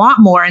even want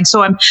more. And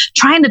so I'm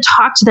trying to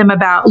talk to them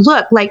about,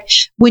 look, like,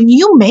 when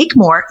you make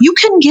more, you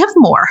can give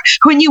more.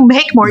 When you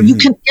make more, you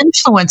can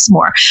influence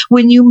more.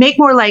 When you make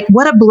more, like,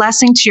 what a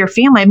blessing to your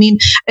family. I mean,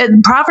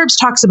 Proverbs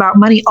talks about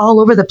money all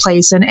over the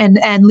place and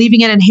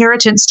leaving an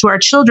inheritance to our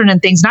children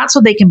and things, not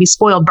so they can be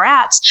spoiled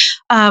brats.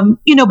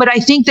 But I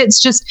think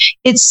that's just,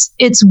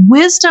 it's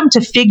wisdom to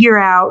figure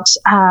out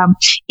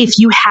if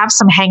you have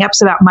some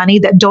hangups about money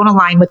that don't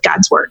align with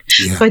God's word.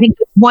 Yeah. So I think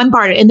that's one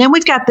part. And then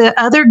we've got the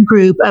other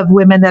group of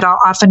women that I'll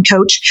often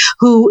coach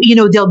who,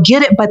 they'll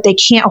get it, but they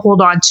can't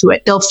hold on to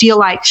it. They'll feel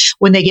like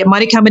when they get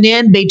money coming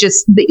in,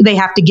 they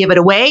have to give it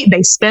away.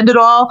 They spend it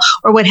all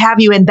or what have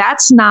you. And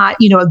that's not,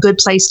 a good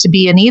place to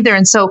be in either.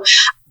 And so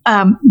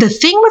the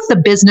thing with the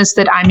business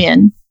that I'm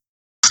in,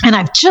 and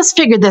I've just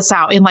figured this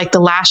out in like the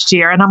last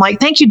year, and I'm like,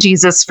 thank you,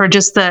 Jesus, for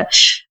just the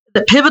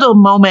pivotal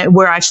moment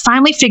where I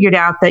finally figured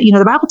out that,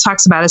 the Bible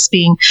talks about us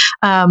being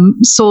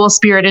soul,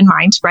 spirit, and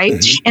mind,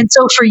 right? And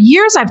so for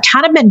years, I've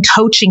kind of been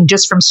coaching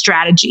just from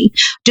strategy.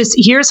 Just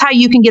here's how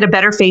you can get a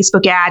better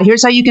Facebook ad.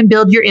 Here's how you can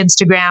build your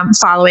Instagram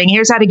following.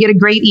 Here's how to get a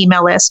great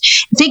email list,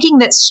 thinking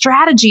that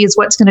strategy is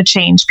what's going to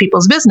change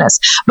people's business.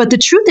 But the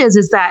truth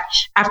is that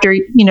after,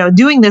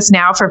 doing this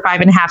now for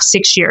 5.5,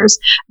 6 years,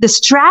 the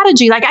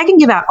strategy, like, I can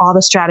give out all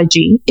the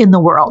strategy in the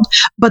world.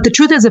 But the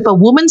truth is, if a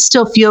woman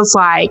still feels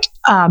like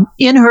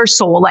in her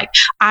soul, like,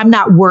 I'm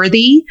not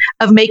worthy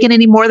of making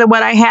any more than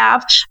what I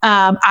have.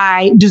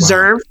 I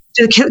deserve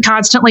to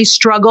constantly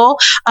struggle.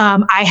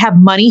 I have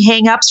money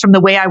hangups from the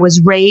way I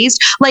was raised.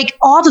 Like,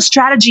 all the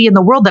strategy in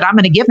the world that I'm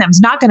going to give them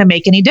is not going to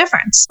make any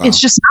difference. It's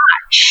just not.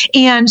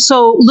 And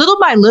so little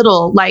by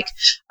little, like,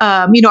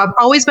 I've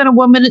always been a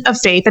woman of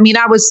faith. I mean,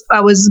 I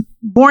was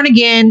born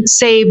again,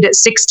 saved at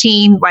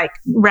 16, like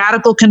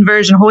radical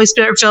conversion, Holy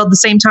Spirit filled at the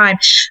same time,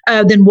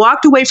 then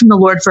walked away from the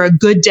Lord for a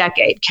good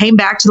decade, came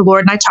back to the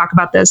Lord. And I talk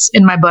about this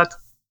in my book.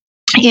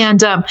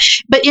 And,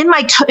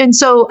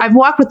 so I've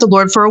walked with the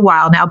Lord for a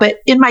while now, but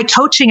in my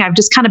coaching, I've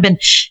just kind of been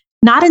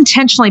not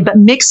intentionally, but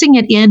mixing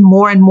it in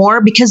more and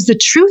more, because the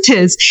truth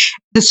is,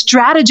 the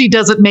strategy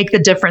doesn't make the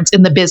difference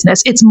in the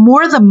business. It's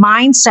more the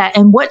mindset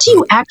and what do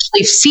you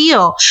actually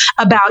feel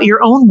about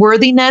your own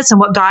worthiness and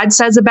what God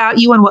says about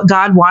you and what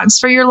God wants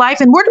for your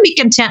life. And we're to be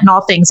content in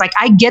all things. Like,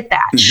 I get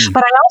that. Mm-hmm.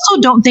 But I also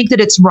don't think that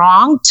it's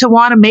wrong to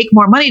want to make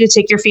more money to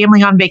take your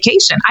family on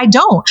vacation. I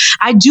don't.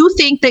 I do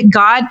think that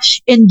God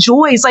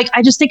enjoys, like,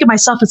 I just think of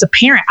myself as a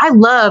parent. I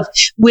love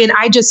when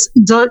I just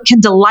can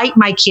delight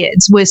my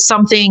kids with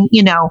something,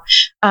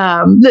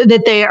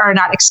 that they are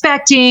not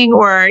expecting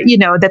or,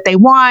 that they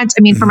want.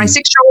 I mean, for my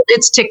 6-year-old,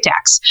 it's Tic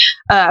Tacs.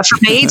 For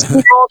my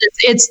 8-year-old,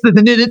 it's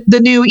the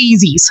new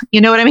Easies.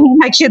 You know what I mean?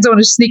 My kids own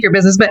a sneaker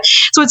business, but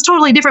so it's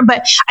totally different.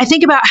 But I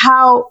think about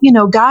how,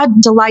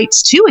 God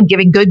delights too in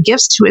giving good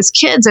gifts to his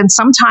kids. And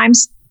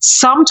sometimes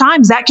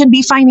that can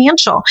be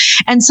financial.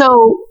 And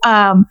so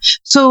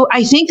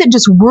I think that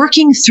just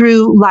working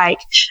through like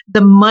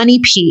the money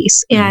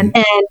piece and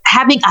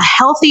having a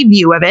healthy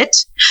view of it,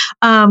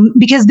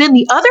 because then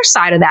the other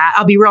side of that,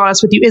 I'll be real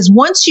honest with you, is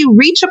once you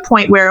reach a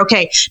point where,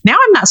 okay, now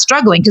I'm not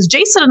struggling, because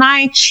Jason and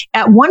I,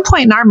 at one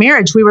point in our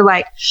marriage, we were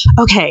like,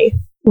 okay,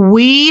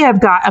 we have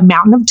got a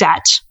mountain of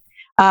debt.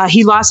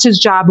 He lost his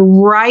job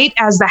right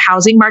as the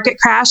housing market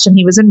crashed, and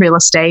he was in real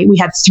estate. We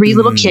had 3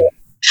 little kids.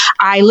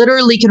 I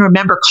literally can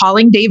remember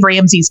calling Dave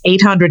Ramsey's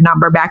 800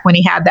 number back when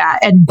he had that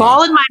and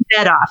bawling my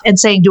head off and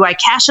saying, do I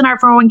cash in our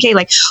 401k?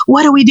 Like,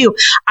 what do we do?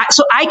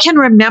 So I can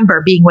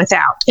remember being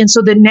without. And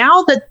so then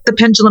now that the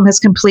pendulum has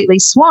completely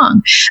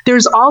swung,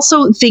 there's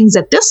also things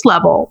at this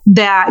level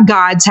that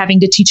God's having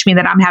to teach me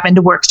that I'm having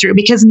to work through,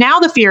 because now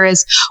the fear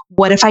is,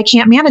 what if I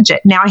can't manage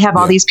it? Now I have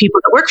all these people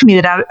that work for me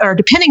that are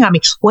depending on me.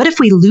 What if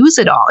we lose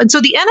it all? And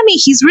so the enemy,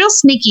 he's real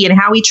sneaky in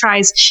how he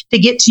tries to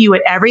get to you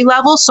at every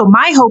level. So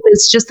my hope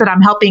is just that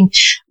I'm helping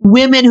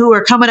women who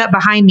are coming up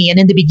behind me and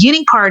in the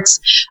beginning parts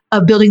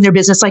of building their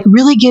business, like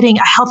really getting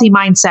a healthy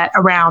mindset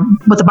around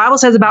what the Bible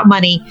says about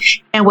money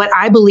and what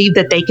I believe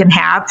that they can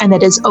have and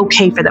that is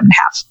okay for them to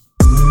have.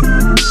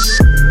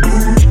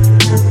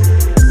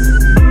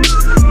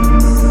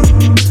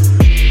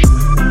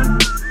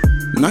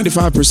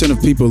 95% of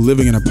people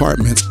living in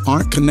apartments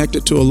aren't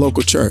connected to a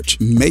local church,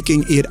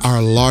 making it our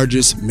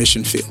largest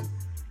mission field.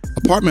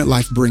 Apartment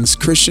Life brings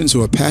Christians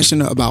who are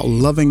passionate about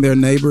loving their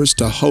neighbors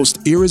to host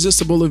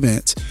irresistible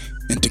events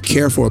and to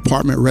care for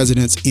apartment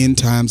residents in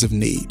times of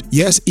need.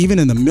 Yes, even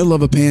in the middle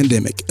of a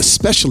pandemic,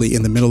 especially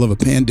in the middle of a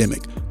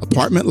pandemic,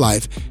 Apartment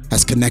Life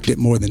has connected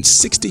more than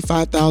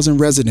 65,000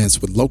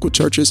 residents with local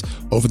churches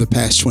over the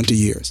past 20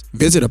 years.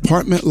 Visit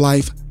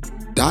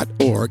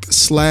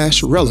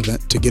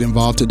apartmentlife.org/relevant to get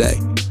involved today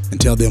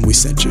and tell them we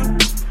sent you.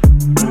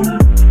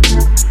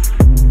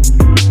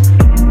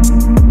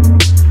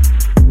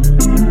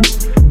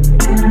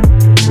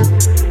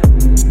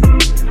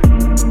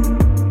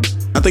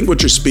 I think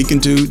what you're speaking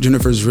to,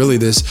 Jennifer, is really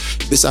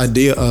this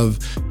idea of,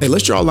 hey,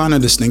 let's draw a line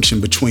of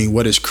distinction between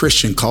what is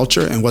Christian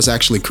culture and what's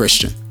actually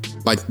Christian.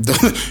 Like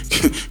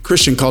the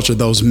Christian culture,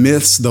 those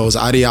myths, those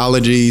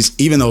ideologies,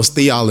 even those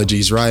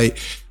theologies, right,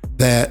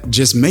 that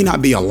just may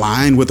not be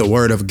aligned with the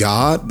word of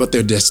God, but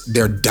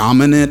they're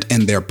dominant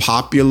and they're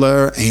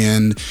popular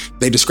and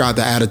they describe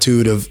the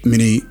attitude of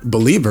many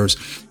believers.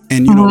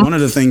 And, you know, one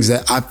of the things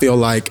that I feel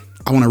like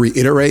I want to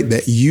reiterate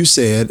that you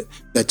said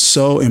that's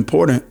so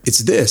important, it's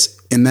this,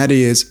 and that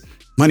is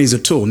money's a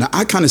tool. Now,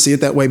 I kind of see it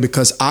that way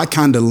because I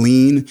kind of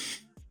lean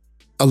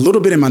a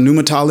little bit in my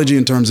pneumatology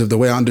in terms of the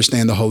way I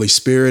understand the Holy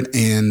Spirit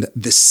and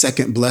the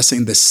second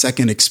blessing, the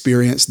second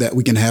experience that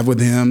we can have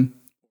with him,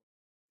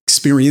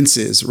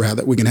 experiences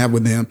rather we can have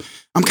with him.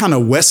 I'm kind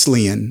of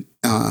Wesleyan,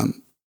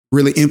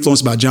 really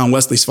influenced by John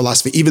Wesley's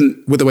philosophy,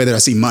 even with the way that I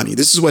see money.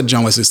 This is what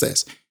John Wesley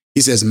says. He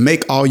says,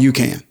 make all you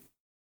can,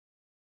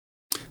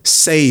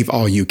 save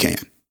all you can,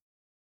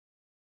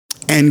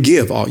 and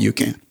give all you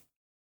can.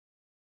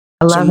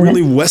 So I'm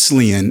really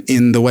Wesleyan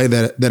in the way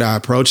that I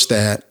approach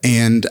that.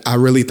 And I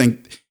really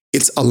think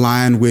it's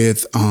aligned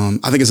with,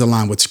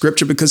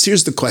 scripture, because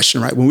here's the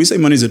question, right? When we say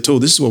money is a tool,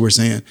 this is what we're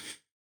saying.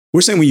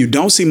 We're saying when you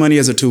don't see money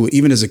as a tool,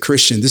 even as a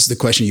Christian, this is the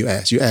question you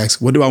ask. You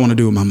ask, what do I want to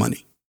do with my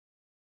money?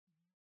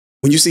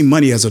 When you see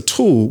money as a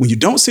tool, when you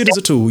don't see it as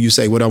a tool, you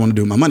say, what do I want to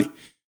do with my money?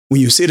 When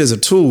you see it as a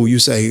tool, you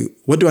say,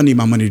 what do I need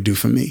my money to do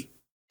for me?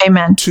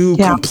 Amen. Two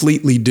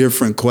completely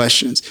different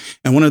questions.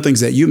 And one of the things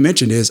that you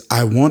mentioned is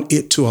I want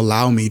it to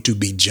allow me to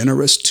be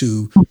generous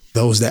to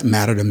those that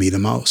matter to me the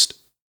most.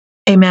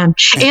 Amen.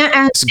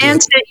 And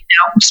to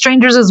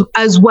strangers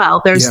as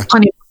well. There's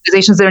plenty of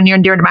organizations that are near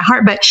and dear to my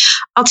heart. But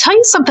I'll tell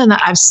you something that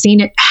I've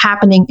seen it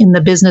happening in the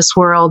business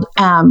world.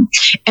 And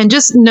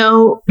just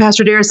know,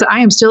 Pastor Dharius, that I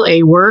am still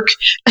a work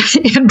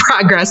in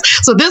progress.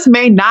 So this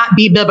may not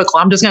be biblical.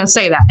 I'm just going to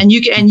say that. And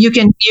you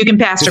can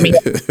pastor me.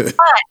 But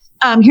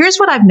here's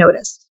what I've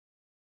noticed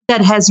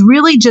that has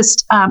really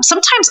just,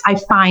 sometimes I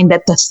find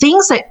that the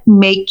things that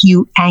make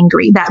you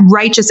angry, that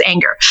righteous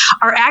anger,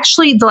 are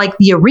actually like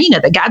the arena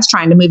that God's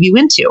trying to move you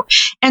into.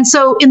 And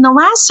so in the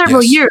last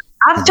several years,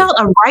 I've felt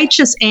a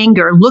righteous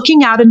anger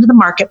looking out into the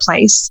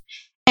marketplace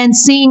and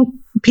seeing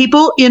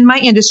people in my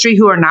industry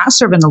who are not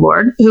serving the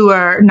Lord, who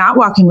are not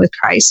walking with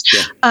Christ,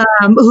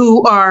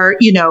 who are,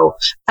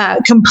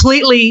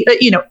 completely,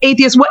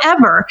 atheists,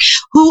 whatever,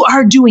 who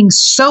are doing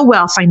so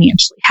well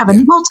financially,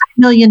 having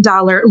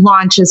multi-million-dollar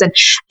launches.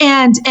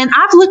 And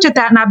I've looked at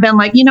that and I've been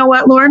like, you know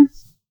what, Lord,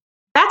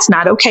 that's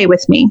not okay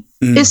with me.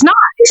 It's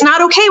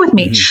not okay with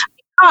me.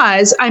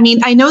 Because, I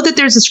know that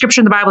there's a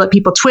scripture in the Bible that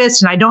people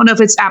twist, and I don't know if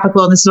it's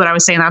applicable. And this is what I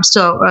was saying. I'm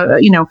still,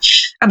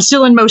 I'm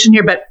still in motion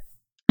here, but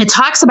it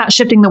talks about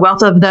shifting the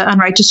wealth of the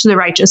unrighteous to the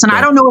righteous. And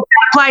I don't know if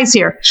that applies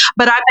here,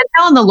 but I've been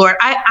telling the Lord,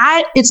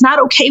 it's not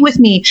okay with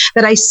me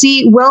that I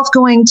see wealth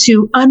going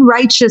to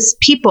unrighteous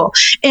people.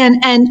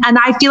 And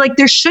I feel like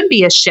there should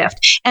be a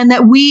shift, and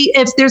that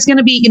if there's going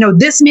to be,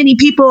 this many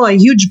people, a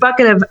huge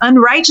bucket of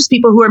unrighteous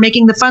people who are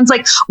making the funds,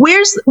 like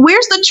where's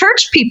the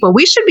church people?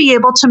 We should be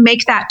able to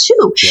make that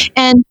too. Yeah.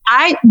 And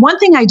one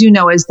thing I do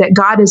know is that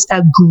God is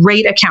a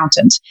great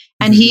accountant,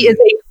 and he is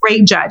a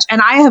great judge.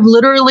 And I have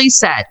literally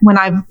said,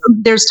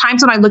 there's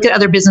times when I look at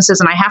other businesses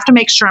and I have to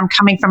make sure I'm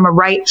coming from a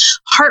right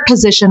heart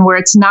position where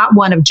it's not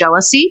one of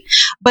jealousy,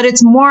 but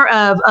it's more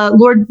of,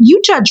 Lord,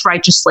 you judge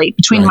righteously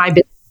between my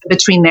business and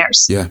between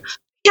theirs. Yeah.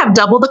 You have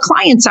double the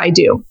clients I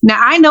do. Now,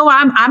 I know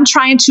I'm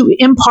trying to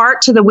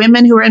impart to the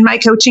women who are in my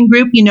coaching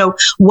group,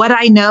 what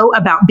I know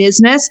about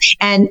business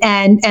and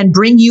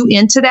bring you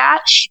into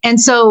that. And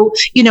so,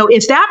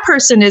 if that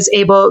person is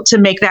able to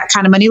make that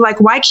kind of money, like,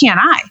 why can't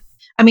I?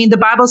 The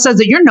Bible says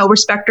that you're no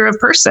respecter of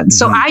persons.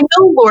 So I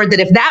know, Lord, that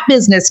if that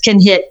business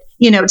can hit,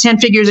 10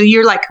 figures a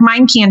year, like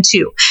mine can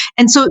too.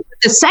 And so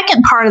the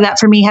second part of that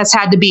for me has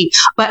had to be,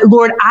 but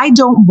Lord, I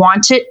don't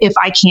want it if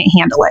I can't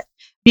handle it.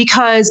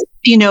 Because,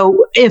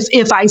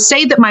 if I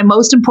say that my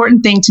most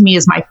important thing to me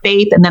is my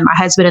faith, and then my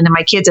husband, and then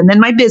my kids, and then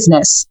my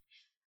business,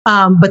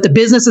 but the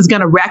business is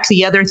going to wreck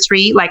the other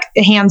three, like,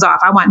 hands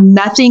off. I want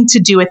nothing to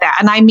do with that.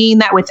 And I mean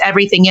that with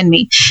everything in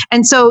me.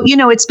 And so,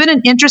 it's been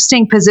an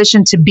interesting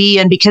position to be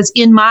in, because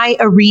in my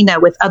arena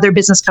with other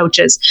business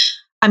coaches,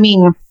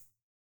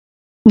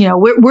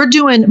 we're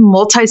doing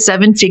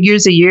multi-7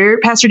 figures a year,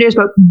 Pastor Dharius,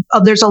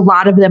 but there's a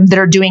lot of them that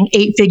are doing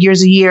 8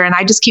 figures a year. And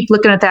I just keep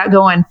looking at that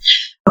going,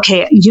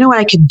 okay, you know what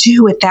I could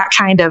do with that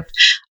kind of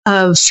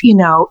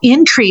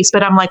increase.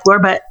 But I'm like,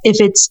 Lord, but if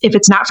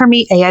it's not for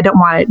me, A, I don't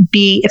want it.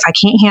 B, if I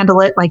can't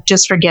handle it, like,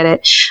 just forget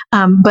it.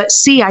 But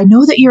C, I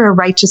know that you're a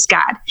righteous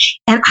God.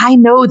 And I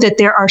know that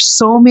there are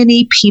so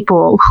many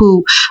people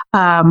who,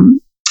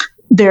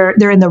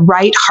 they're in the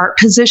right heart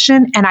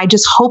position. And I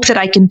just hope that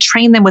I can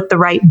train them with the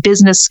right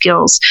business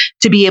skills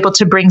to be able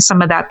to bring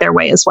some of that their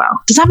way as well.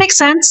 Does that make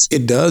sense?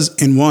 It does.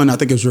 And one, I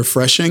think it's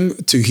refreshing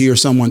to hear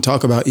someone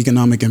talk about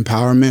economic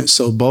empowerment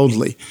so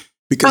boldly.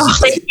 Because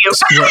thank you.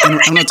 I'm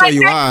going to tell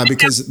you why,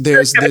 because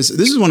this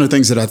is one of the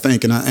things that I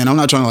think, and I'm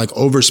not trying to like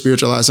over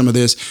spiritualize some of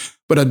this,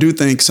 but I do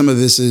think some of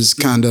this is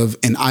kind of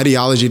an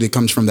ideology that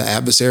comes from the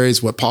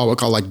adversaries, what Paul would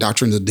call like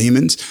doctrine of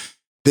demons.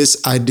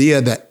 This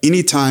idea that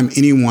anytime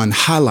anyone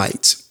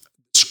highlights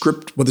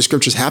what the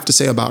scriptures have to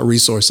say about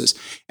resources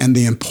and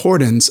the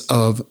importance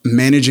of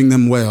managing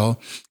them well,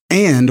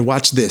 and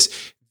watch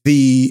this,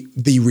 the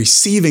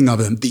receiving of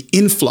them, the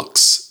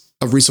influx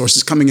of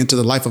resources coming into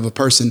the life of a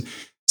person,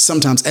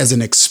 sometimes as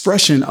an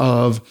expression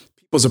of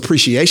people's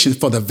appreciation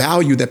for the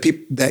value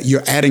that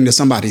you're adding to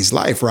somebody's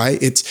life, right?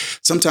 It's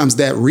sometimes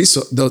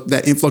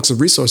that influx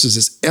of resources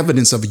is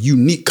evidence of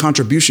unique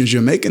contributions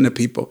you're making to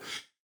people.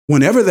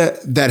 Whenever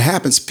that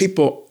happens,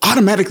 people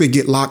automatically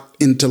get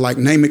locked into like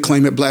name it,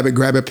 claim it, blab it,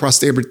 grab it,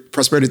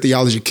 prosperity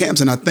theology camps.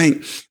 And I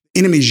think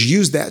enemies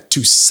use that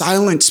to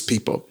silence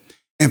people.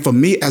 And for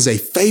me as a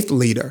faith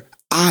leader,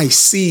 I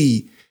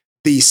see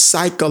the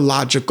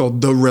psychological,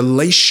 the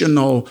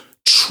relational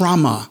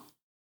trauma,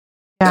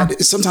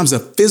 sometimes the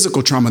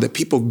physical trauma that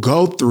people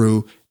go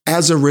through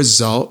as a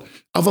result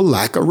of a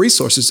lack of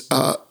resources.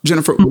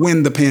 Jennifer,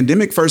 when the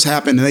pandemic first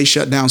happened and they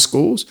shut down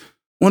schools,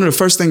 one of the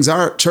first things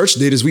our church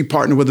did is we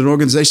partnered with an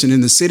organization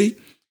in the city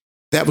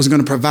that was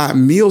going to provide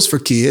meals for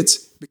kids,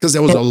 because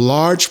there was a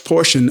large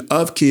portion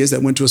of kids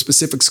that went to a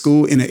specific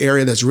school in an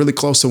area that's really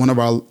close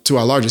to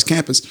our largest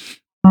campus,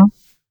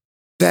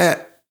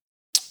 that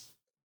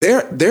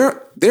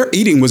their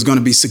eating was going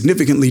to be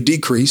significantly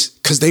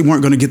decreased because they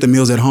weren't going to get the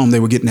meals at home they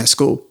were getting at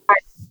school.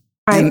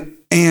 Right.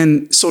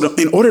 And so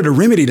in order to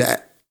remedy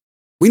that,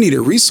 we needed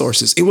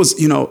resources. It was,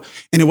 and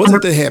it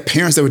wasn't that they had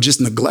parents that were just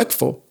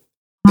neglectful.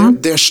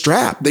 They're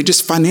strapped. They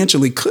just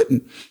financially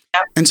couldn't.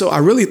 Yep. And so I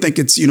really think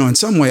it's, in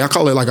some way, I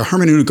call it like a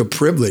hermeneutic of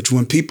privilege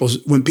when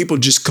people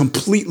just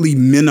completely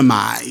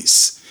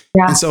minimize.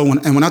 Yeah. And so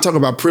when I talk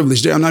about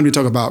privilege, I'm not even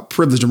talking about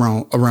privilege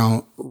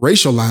around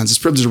racial lines. It's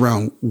privilege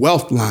around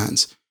wealth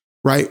lines,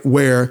 right?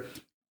 Where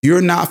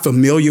you're not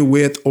familiar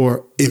with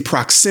or in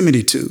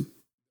proximity to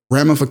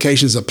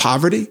ramifications of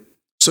poverty.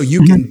 So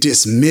you can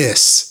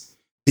dismiss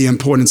the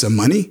importance of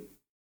money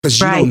because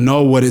you don't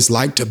know what it's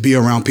like to be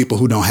around people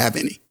who don't have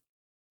any.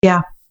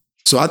 Yeah.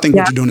 So I think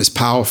what you're doing is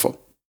powerful.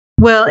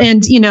 Well,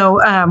 and,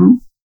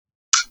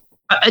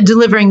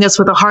 delivering this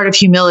with a heart of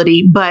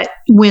humility, but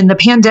when the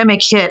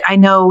pandemic hit, I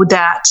know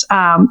that,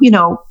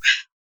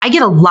 I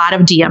get a lot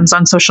of DMs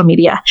on social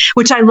media,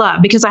 which I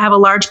love because I have a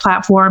large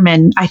platform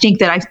and I think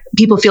that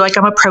people feel like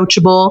I'm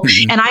approachable,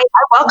 and I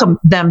welcome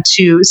them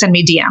to send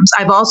me DMs.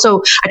 I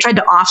tried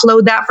to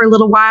offload that for a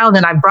little while, and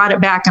then I brought it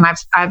back, and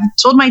I've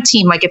told my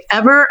team, like, if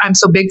ever I'm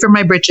so big for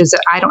my britches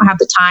that I don't have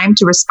the time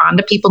to respond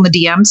to people in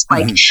the DMs,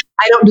 like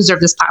I don't deserve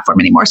this platform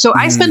anymore. So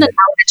I spend an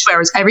hour to 2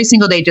 hours every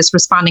single day just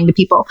responding to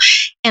people.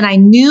 And I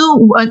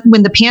knew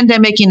when the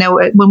pandemic,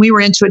 when we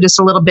were into it just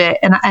a little bit,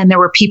 and there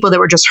were people that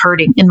were just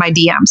hurting in my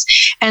DMs.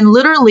 And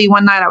literally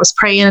one night I was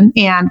praying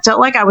and felt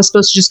like I was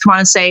supposed to just come on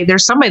and say,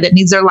 there's somebody that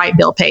needs their light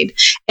bill paid.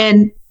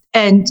 And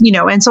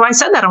so I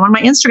said that on one of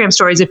my Instagram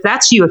stories. If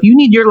that's you, if you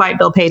need your light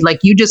bill paid, like,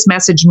 you just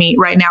message me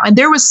right now. And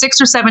there was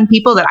 6 or 7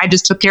 people that I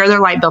just took care of their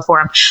light bill for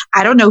them.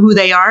 I don't know who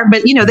they are,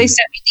 but they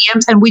sent me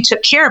DMs and we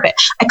took care of it.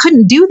 I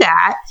couldn't do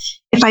that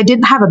if I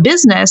didn't have a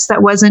business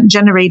that wasn't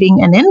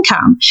generating an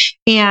income.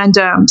 And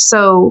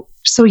so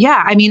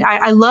yeah, I mean,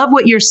 I love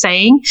what you're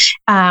saying,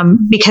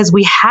 because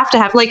we have to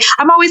have, like,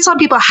 I'm always telling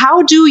people,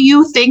 how do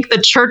you think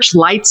the church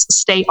lights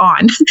stay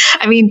on?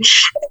 I mean,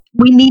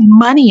 we need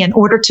money in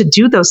order to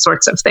do those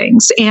sorts of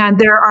things. And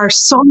there are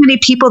so many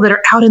people that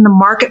are out in the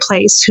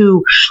marketplace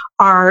who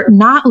are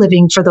not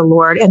living for the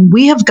Lord. And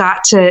we have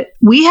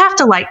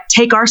to like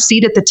take our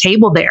seat at the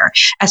table there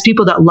as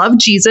people that love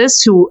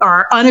Jesus, who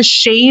are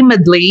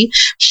unashamedly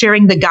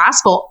sharing the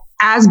gospel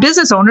as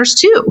business owners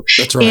too.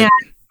 That's right.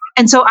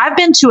 And so I've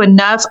been to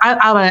enough.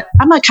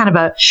 I'm a kind of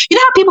a,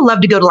 how people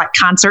love to go to like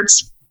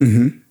concerts.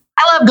 Mm-hmm.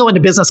 I love going to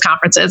business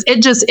conferences.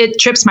 It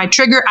trips my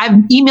trigger. I've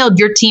emailed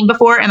your team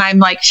before, and I'm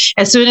like,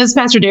 as soon as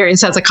Pastor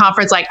Dharius has a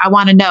conference, like, I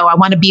want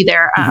to be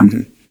there.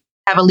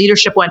 Have a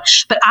leadership one,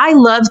 but I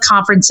love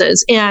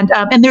conferences, and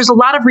there's a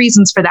lot of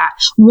reasons for that.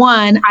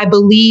 One, I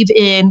believe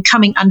in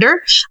coming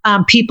under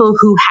people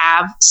who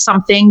have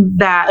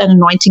an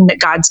anointing that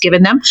God's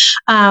given them.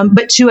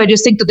 But two, I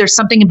just think that there's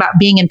something about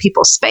being in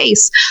people's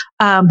space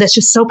that's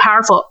just so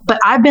powerful. But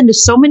I've been to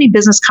so many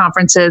business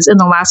conferences in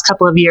the last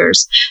couple of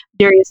years,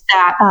 Dharius,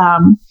 that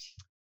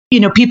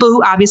people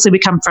who obviously we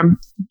come from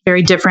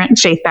very different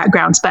faith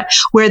backgrounds, but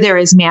where there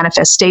is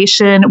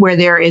manifestation, where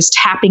there is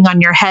tapping on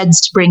your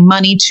heads to bring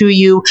money to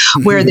you,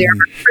 where there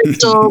are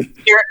crystal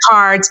spirit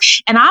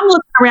cards. And I'm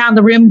looking around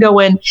the room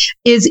going,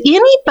 is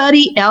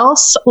anybody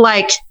else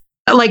like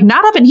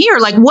not up in here?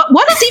 Like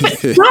what is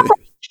even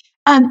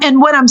happening?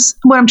 And what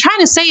I'm trying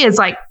to say is,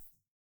 like,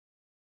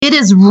 it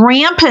is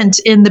rampant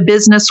in the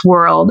business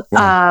world,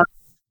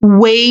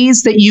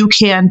 ways that you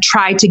can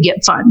try to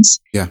get funds.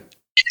 Yeah.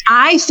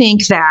 I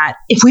think that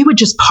if we would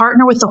just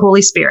partner with the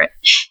Holy Spirit,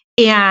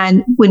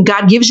 and when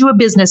God gives you a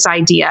business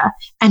idea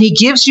and he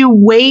gives you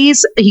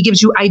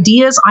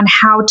ideas on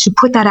how to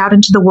put that out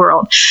into the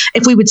world,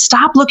 if we would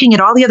stop looking at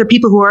all the other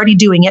people who are already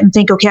doing it and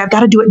think, okay, I've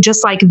got to do it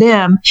just like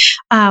them.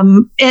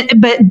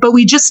 But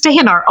we just stay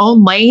in our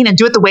own lane and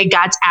do it the way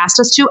God's asked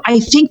us to. I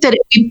think that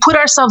we put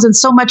ourselves in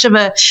so much of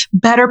a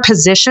better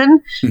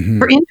position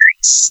for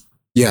increase.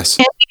 Yes.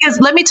 And because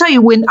let me tell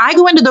you, when I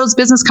go into those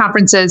business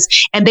conferences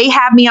and they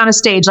have me on a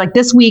stage, like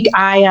this week,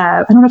 I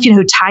don't know if you know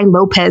who Ty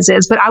Lopez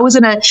is, but I was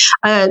in a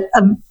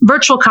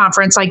virtual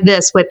conference like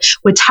this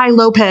with Ty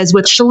Lopez,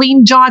 with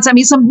Shalene Johnson. I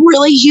mean, some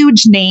really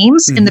huge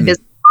names in the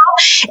business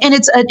world. And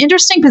it's an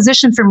interesting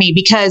position for me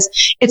because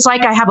it's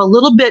like I have a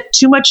little bit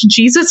too much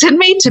Jesus in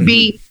me to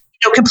be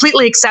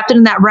completely accepted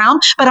in that realm,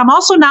 but I'm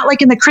also not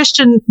like in the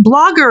Christian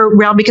blogger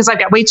realm because I've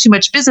got way too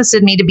much business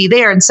in me to be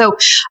there. And so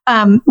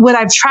what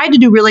I've tried to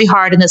do really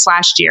hard in this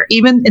last year,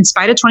 even in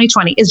spite of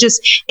 2020, is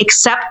just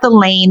accept the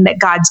lane that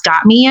God's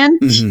got me in,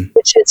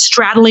 which is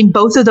straddling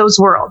both of those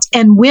worlds.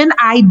 And when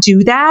I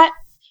do that,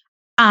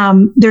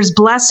 there's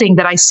blessing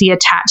that I see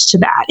attached to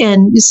that.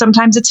 And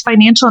sometimes it's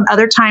financial, and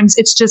other times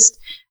it's just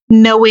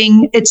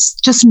knowing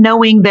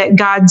that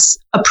God's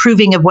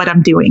approving of what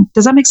I'm doing.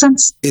 Does that make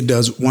sense? It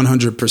does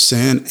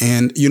 100%.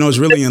 And, it's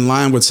really in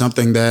line with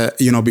something that,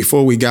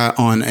 before we got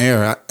on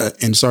air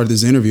and started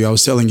this interview, I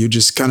was telling you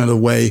just kind of the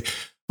way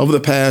over the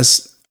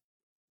past,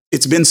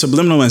 it's been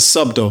subliminal and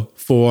subtle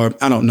for,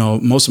 I don't know,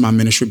 most of my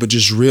ministry, but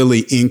just really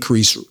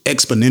increased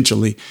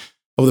exponentially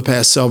over the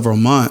past several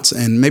months.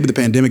 And maybe the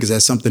pandemic has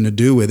had something to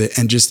do with it.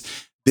 And just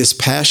this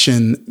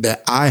passion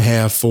that I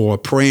have for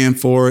praying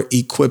for,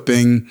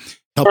 equipping,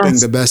 helping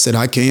the best that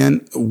I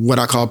can, what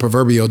I call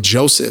proverbial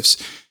Josephs.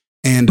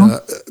 And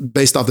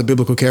based off the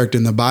biblical character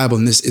in the Bible,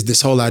 and this is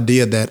this whole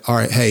idea that, all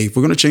right, hey, if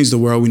we're going to change the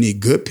world, we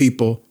need good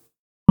people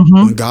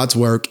doing God's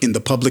work in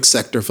the public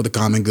sector for the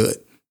common good.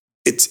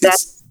 It's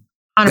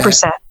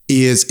 100%.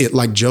 Is it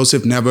like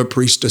Joseph never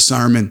preached a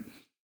sermon,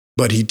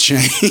 but he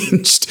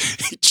changed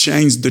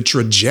the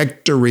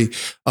trajectory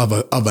of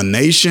a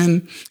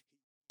nation,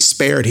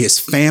 spared his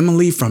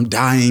family from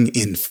dying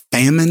in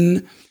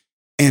famine.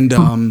 And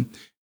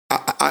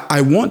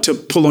I want to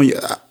pull on you.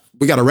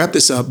 We got to wrap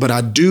this up, but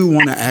I do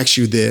want to ask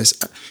you this,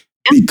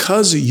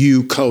 because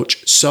you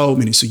coach so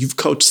many. So you've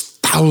coached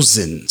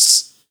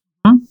thousands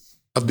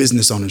of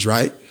business owners,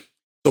 right?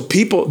 So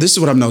this is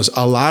what I've noticed.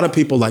 A lot of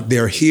people, like,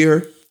 they're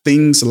here,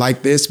 things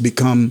like this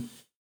become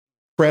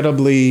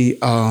incredibly,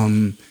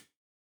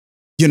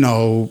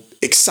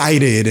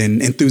 excited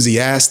and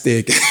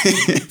enthusiastic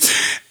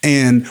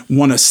and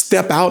want to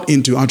step out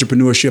into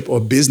entrepreneurship or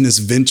business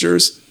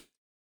ventures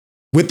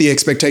with the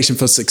expectation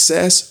for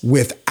success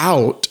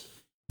without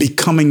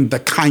becoming the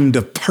kind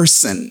of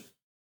person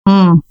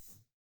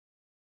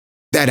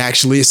that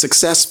actually is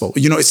successful.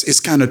 You know, it's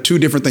kind of two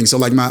different things. So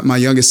like my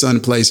youngest son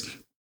plays,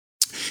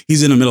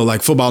 he's in the middle of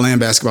like football and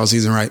basketball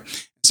season, right?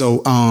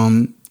 So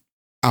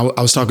I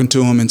was talking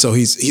to him, and so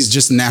he's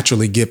just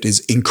naturally gifted. He's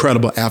an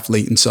incredible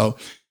athlete. And so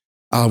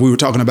we were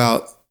talking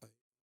about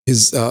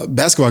his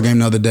basketball game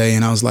the other day,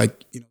 and I was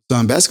like, you know,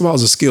 son, basketball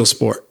is a skill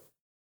sport.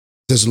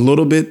 There's a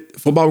little bit,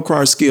 football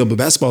requires skill, but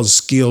basketball is a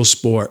skill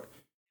sport.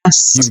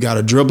 Yes. You've got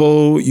to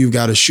dribble, you've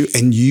got to shoot,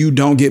 and you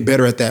don't get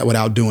better at that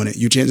without doing it.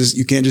 You can't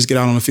just get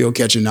out on the field,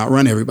 catch and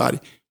outrun everybody.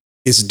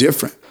 It's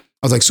different.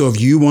 I was like, so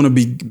if you want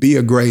to be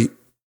a great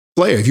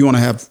player, if you want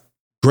to have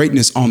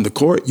greatness on the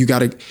court, you got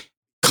to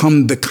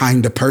become the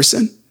kind of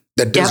person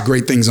that does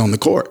great things on the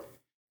court.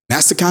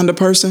 That's the kind of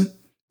person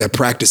that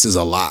practices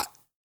a lot.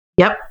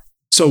 Yep.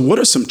 So what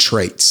are some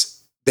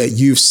traits that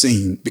you've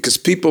seen? Because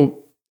people,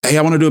 hey,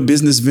 I want to do a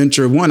business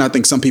venture. One, I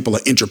think some people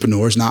are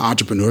entrepreneurs, not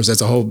entrepreneurs.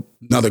 That's a whole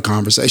nother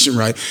conversation,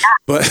 right?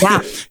 But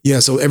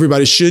so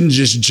everybody shouldn't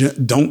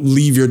just don't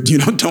leave your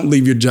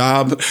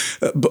job.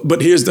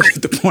 But here's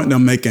the point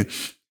I'm making.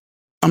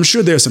 I'm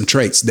sure there are some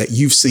traits that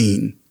you've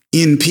seen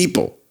in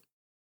people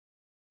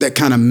that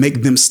kind of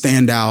make them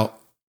stand out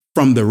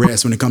from the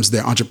rest when it comes to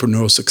their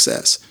entrepreneurial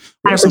success.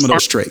 What are some of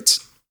those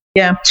traits?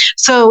 Yeah.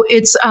 So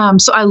it's,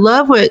 so I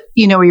love what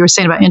you were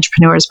saying about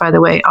entrepreneurs, by the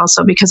way,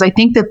 also, because I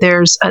think that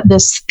there's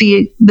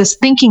this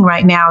thinking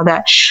right now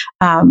that,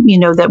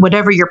 that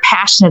whatever you're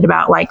passionate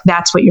about, like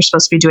that's what you're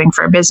supposed to be doing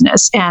for a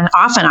business. And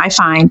often I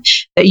find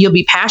that you'll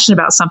be passionate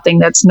about something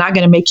that's not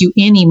going to make you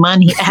any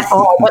money at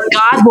all, but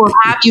God will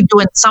have you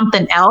doing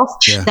something else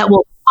that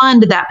will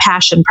fund that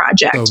passion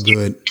project. Oh,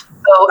 good.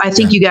 So I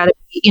think you got to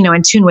be,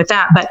 in tune with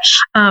that. But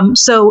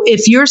so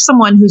if you're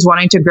someone who's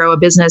wanting to grow a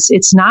business,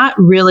 it's not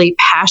really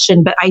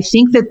passion, but I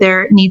think that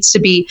there needs to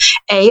be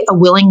a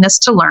willingness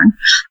to learn.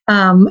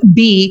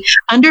 B,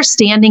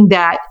 understanding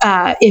that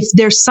if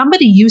there's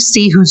somebody you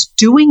see who's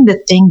doing the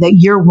thing that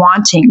you're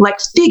wanting, like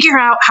figure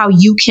out how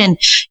you can,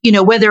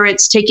 whether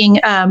it's taking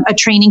a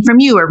training from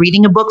you or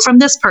reading a book from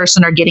this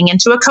person or getting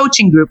into a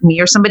coaching group, me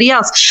or somebody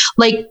else,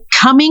 like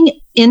coming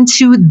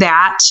into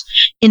that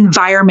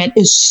environment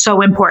is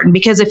so important,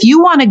 because if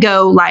you want to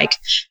go like,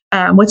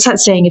 what's that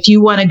saying? If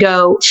you want to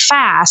go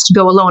fast,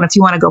 go alone. If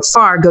you want to go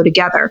far, go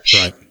together.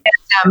 Right.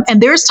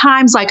 And there's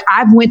times like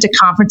I've went to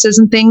conferences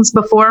and things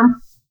before,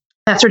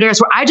 Pastor Dharius,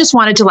 where I just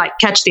wanted to like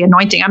catch the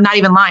anointing. I'm not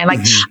even lying.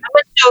 Like I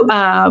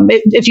went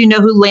to, if you know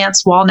who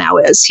Lance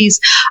Wallnow is, he's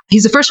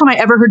the first one I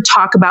ever heard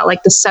talk about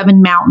like the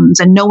 7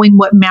 mountains and knowing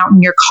what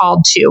mountain you're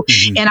called to.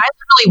 And I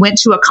literally went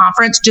to a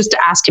conference just to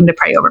ask him to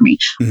pray over me.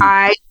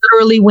 I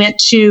literally went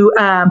to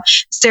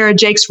Sarah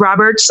Jakes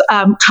Roberts'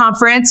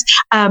 conference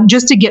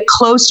just to get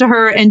close to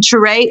her and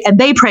Teray, and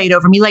they prayed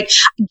over me. Like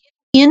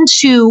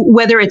into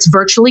whether it's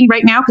virtually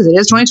right now, because it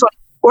is 2020,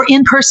 or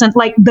in person,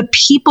 like the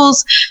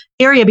people's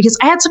area, because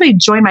I had somebody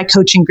join my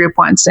coaching group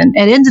once, and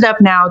it ended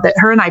up now that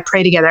her and I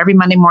pray together every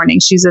Monday morning.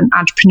 She's an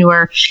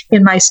entrepreneur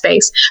in my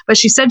space, but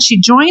she said she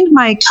joined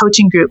my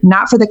coaching group,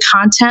 not for the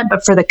content,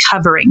 but for the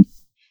covering.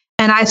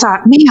 And I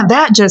thought, man,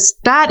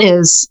 that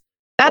is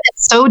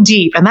so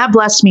deep. And that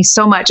blessed me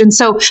so much. And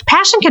so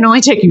passion can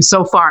only take you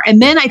so far.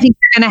 And then I think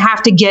you're going to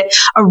have to get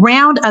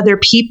around other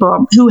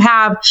people who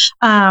have,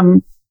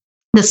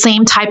 the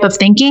same type of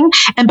thinking.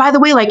 And by the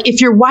way, like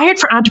if you're wired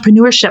for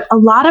entrepreneurship, a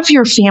lot of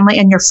your family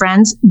and your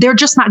friends, they're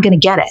just not going to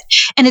get it.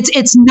 And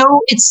it's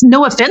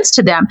no offense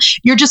to them.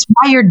 You're just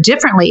wired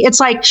differently. It's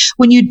like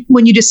when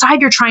you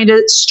decide you're trying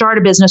to start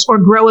a business or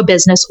grow a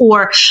business,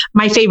 or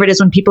my favorite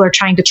is when people are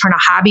trying to turn a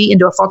hobby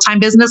into a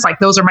full-time business. Like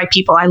those are my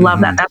people. I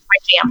love that. That's my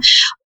jam.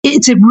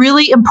 It's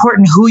really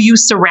important who you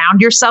surround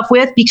yourself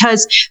with,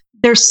 because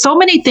there's so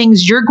many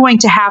things you're going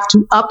to have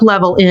to up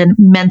level in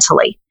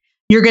mentally.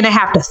 You're going to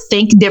have to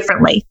think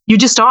differently. You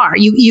just are.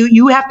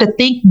 You have to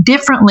think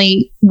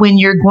differently when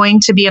you're going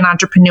to be an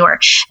entrepreneur,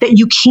 that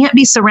you can't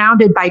be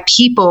surrounded by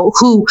people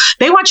who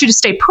they want you to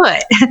stay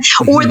put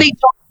or they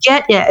don't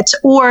get it,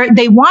 or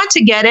they want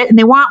to get it and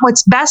they want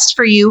what's best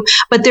for you,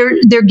 but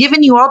they're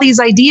giving you all these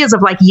ideas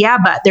of like,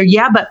 they're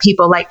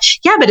people like,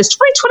 but is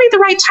 2020 the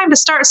right time to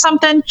start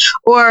something?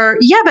 Or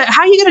but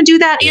how are you going to do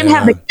that and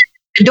have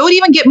don't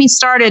even get me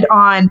started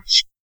on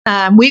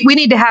we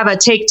need to have a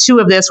take 2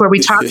 of this where we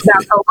talk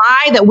about the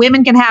lie that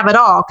women can have it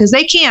all, because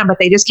they can, but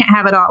they just can't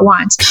have it all at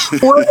once. Or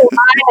the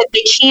lie that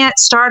they can't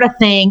start a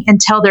thing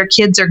until their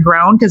kids are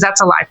grown, because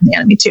that's a lie from the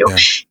enemy too. Yeah.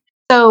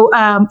 So,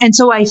 and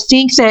so I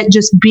think that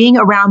just being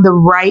around the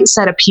right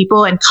set of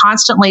people and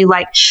constantly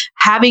like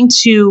having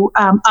to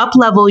up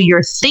level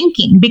your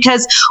thinking,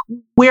 because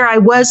where I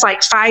was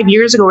like 5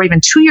 years ago or even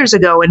 2 yeyears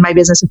ago in my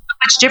business is so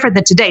much different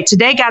than today.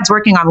 Today, God's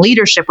working on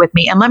leadership with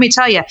me. And let me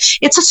tell you,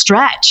 it's a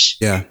stretch.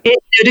 Yeah.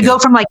 To go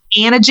from like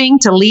managing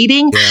to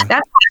leading,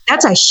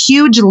 that's a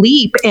huge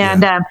leap.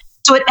 And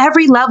So at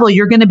every level,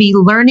 you're going to be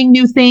learning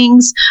new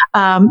things.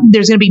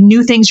 There's going to be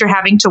new things you're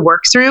having to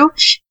work through.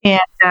 And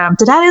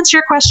did that answer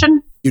your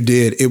question? You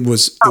did. It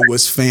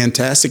was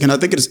fantastic. And I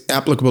think it's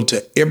applicable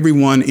to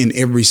everyone in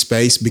every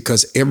space,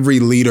 because every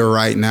leader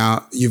right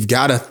now, you've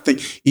got to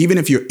think, even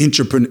if you're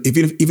even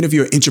if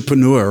you're an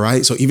entrepreneur,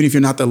 right? So even if you're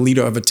not the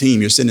leader of a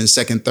team, you're sitting in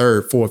second,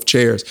 third, fourth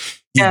chairs,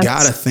 you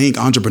got to think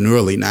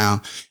entrepreneurially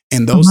now.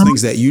 And those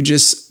things that you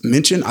just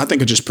mentioned, I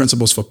think are just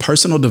principles for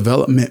personal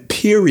development,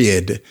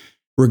 period,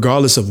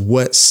 regardless of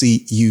what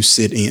seat you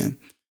sit in.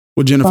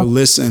 Well, Jennifer,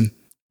 listen,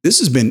 this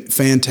has been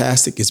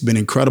fantastic. It's been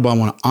incredible. I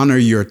want to honor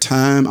your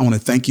time. I want to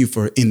thank you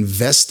for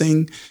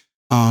investing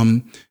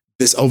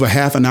this over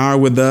half an hour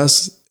with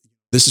us.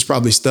 This is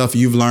probably stuff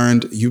you've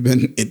learned. You've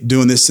been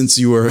doing this since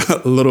you were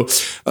a little,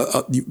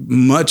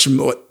 much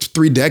more,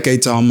 3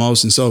 decades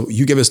almost. And so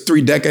you give us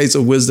 3 decades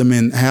of wisdom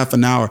in half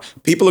an hour.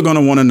 People are going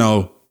to want to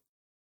know,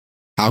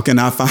 how can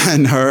I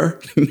find her?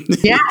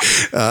 Yeah.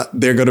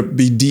 They're going to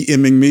be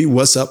DMing me.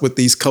 What's up with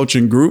these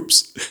coaching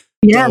groups?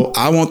 Yeah. So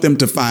I want them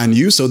to find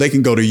you so they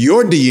can go to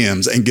your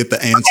DMs and get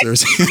the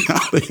answers and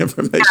all the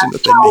information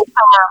that they need.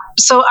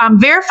 So I'm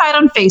verified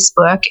on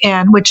Facebook,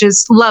 and which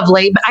is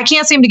lovely, but I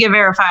can't seem to get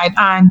verified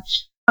on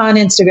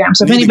Instagram.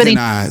 So if anybody,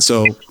 what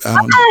the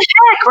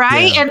heck,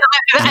 right? Yeah. And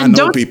I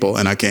know people,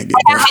 and I can't get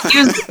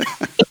verified.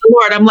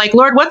 Lord, I'm like,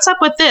 Lord, what's up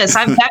with this?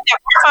 I've got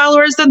more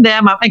followers than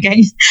them.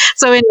 Okay.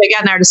 So anyway,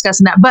 God and I are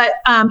discussing that. But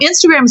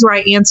Instagram is where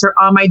I answer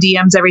all my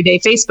DMs every day.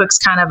 Facebook's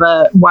kind of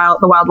the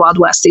wild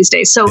west these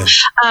days. So,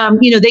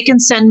 they can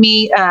send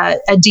me a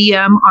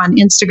DM on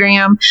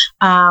Instagram.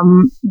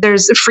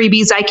 There's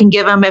freebies I can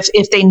give them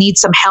if they need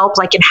some help,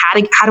 like in how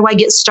do I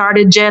get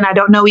started, Jen? I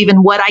don't know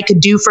even what I could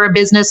do for a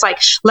business. Like,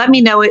 let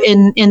me know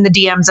in the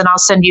DMs and I'll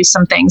send you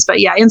some things. But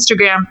yeah,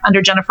 Instagram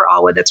under Jennifer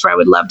Allwood. That's where I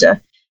would love to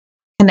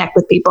connect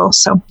with people.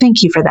 So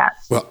thank you for that.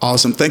 Well,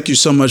 awesome. Thank you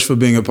so much for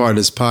being a part of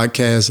this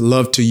podcast.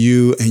 Love to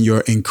you and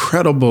your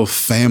incredible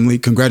family.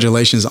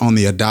 Congratulations on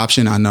the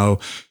adoption. I know.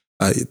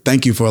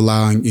 Thank you for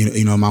allowing,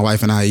 my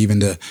wife and I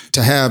even to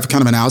have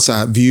kind of an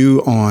outside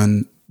view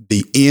on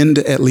the end,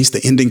 at least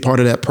the ending part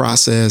of that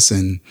process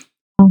and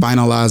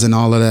finalizing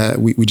all of that.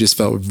 We just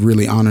felt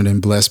really honored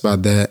and blessed by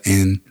that,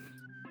 and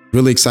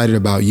really excited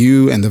about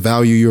you and the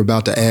value you're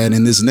about to add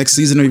in this next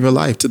season of your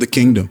life to the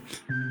kingdom.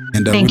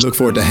 And we look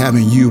forward to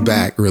having you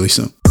back really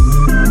soon.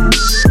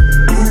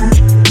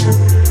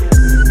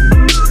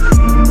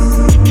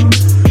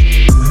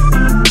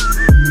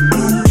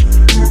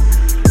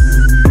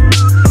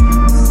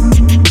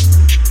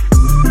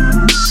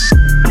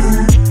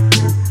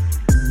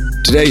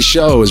 Today's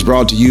show is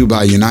brought to you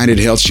by United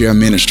HealthShare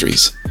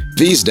Ministries.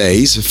 These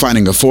days,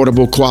 finding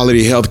affordable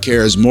quality health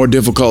care is more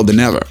difficult than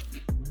ever.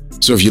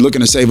 So if you're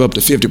looking to save up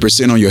to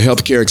 50% on your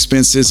healthcare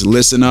expenses,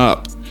 listen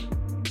up.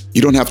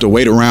 You don't have to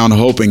wait around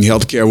hoping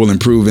healthcare will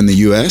improve in the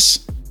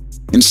U.S.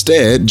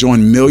 Instead,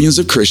 join millions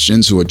of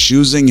Christians who are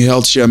choosing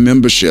HealthShare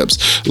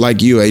memberships like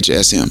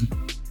UHSM.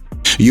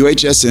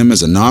 UHSM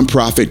is a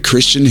nonprofit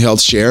Christian health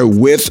share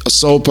with a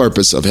sole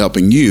purpose of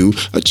helping you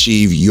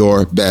achieve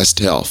your best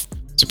health.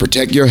 To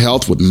protect your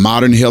health with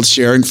modern health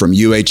sharing from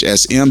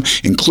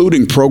UHSM,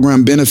 including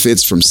program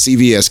benefits from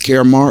CVS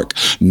Caremark,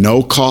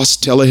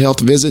 no-cost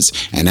telehealth visits,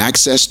 and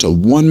access to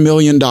 1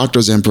 million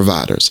doctors and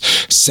providers.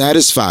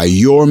 Satisfy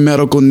your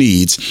medical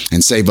needs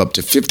and save up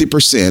to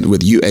 50%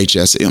 with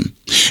UHSM.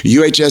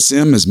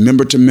 UHSM is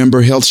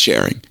member-to-member health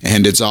sharing,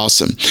 and it's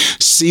awesome.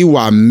 See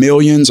why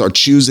millions are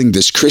choosing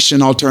this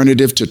Christian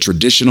alternative to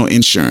traditional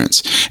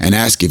insurance, and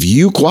ask if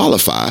you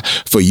qualify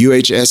for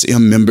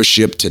UHSM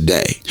membership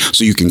today.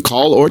 So you can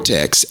call or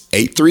text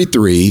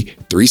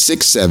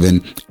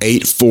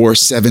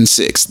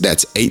 833-367-8476.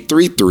 That's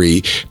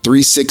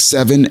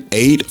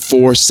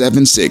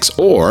 833-367-8476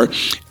 or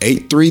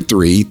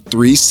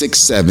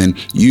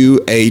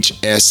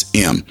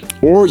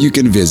 833-367-UHSM. Or you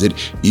can visit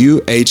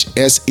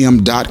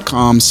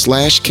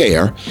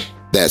uhsm.com/care.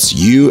 That's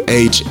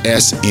uhsm.com/care.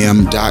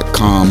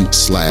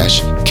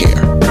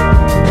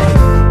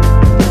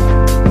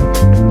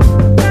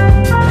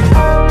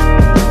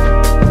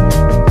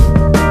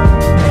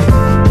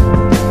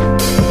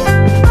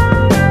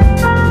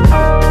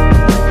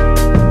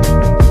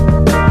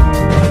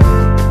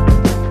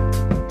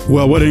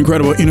 Well, what an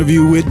incredible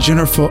interview with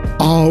Jennifer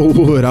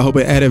Allwood. I hope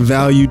it added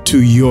value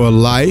to your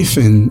life.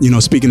 And,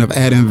 speaking of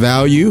adding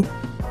value,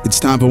 it's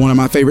time for one of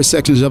my favorite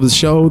sections of the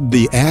show,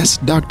 the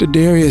Ask Dr.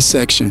 Dharius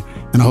section.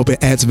 And I hope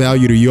it adds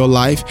value to your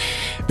life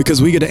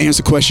because we get to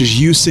answer questions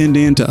you send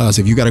in to us.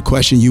 If you got a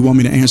question you want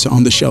me to answer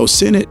on the show,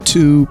 send it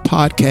to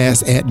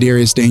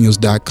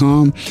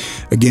podcast@DhariusDaniels.com.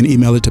 Again,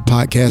 email it to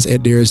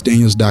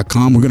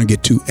podcast@DhariusDaniels.com. We're going to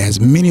get to as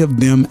many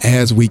of them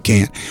as we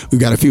can. We've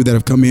got a few that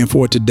have come in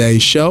for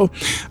today's show.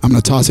 I'm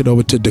going to toss it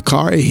over to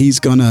Dakari. He's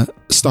going to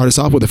start us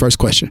off with the first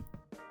question.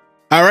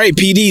 All right,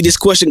 PD, this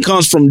question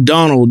comes from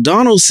Donald.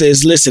 Donald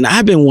says, listen,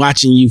 I've been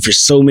watching you for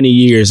so many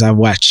years. I've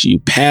watched you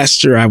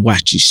pastor. I've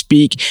watched you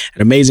speak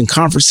at amazing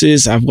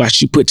conferences. I've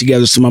watched you put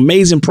together some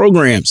amazing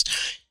programs.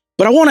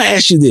 But I want to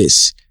ask you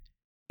this.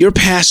 You're a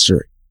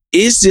pastor.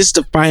 is this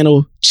the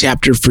final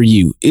chapter for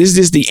you? Is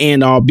this the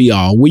end all be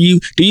all?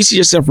 Do you see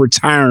yourself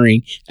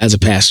retiring as a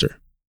pastor?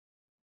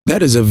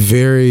 That is a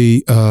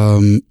very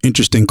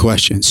interesting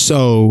question.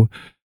 So,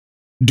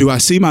 do I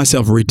see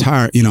myself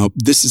retire?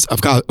 This is,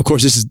 of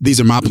course, these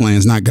are my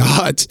plans, not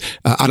God's.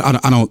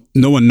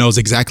 No one knows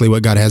exactly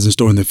what God has in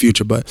store in the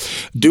future, but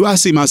do I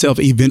see myself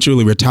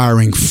eventually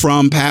retiring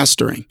from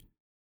pastoring?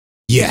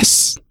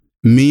 Yes.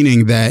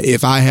 Meaning that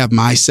if I have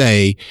my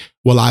say,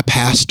 will I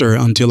pastor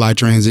until I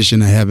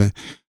transition to heaven?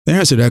 The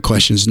answer to that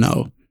question is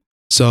no.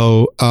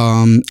 So,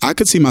 I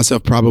could see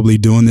myself probably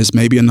doing this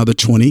maybe another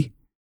 20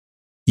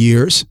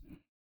 years.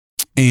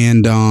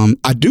 And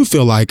I do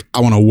feel like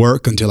I want to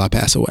work until I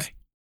pass away.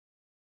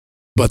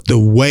 But the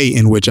way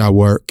in which I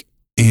work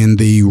and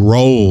the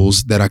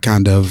roles that I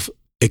kind of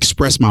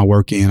express my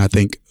work in, I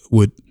think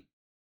would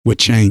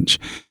change.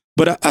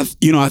 But I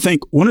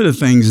think one of the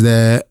things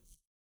that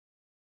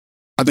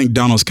I think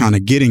Donald's kind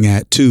of getting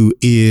at too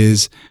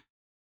is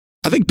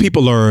I think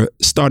people are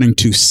starting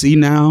to see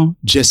now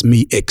just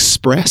me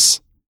express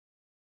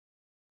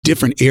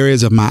different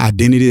areas of my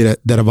identity that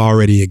have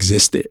already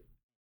existed.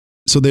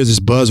 So there's this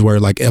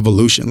buzzword like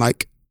evolution,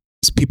 like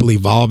people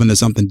evolve into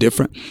something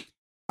different.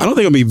 I don't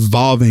think I'm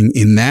evolving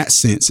in that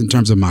sense in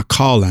terms of my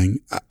calling.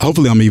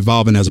 Hopefully I'm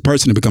evolving as a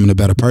person and becoming a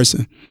better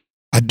person.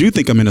 I do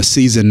think I'm in a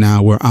season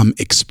now where I'm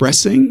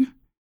expressing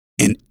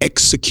and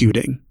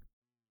executing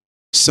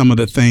some of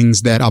the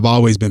things that I've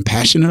always been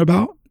passionate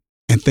about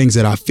and things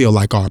that I feel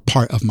like are a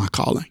part of my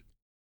calling.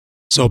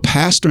 So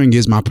pastoring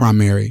is my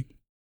primary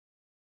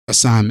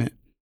assignment.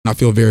 And I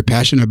feel very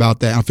passionate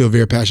about that. I feel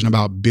very passionate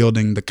about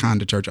building the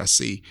kind of church I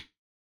see,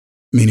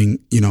 meaning,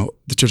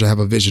 the church I have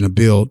a vision to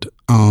build.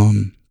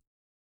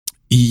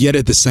 Yet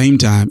at the same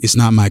time, it's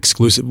not my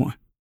exclusive one.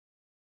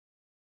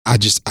 I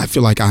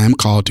feel like I am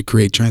called to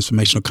create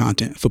transformational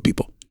content for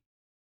people.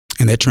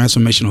 And that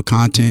transformational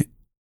content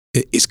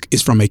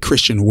is from a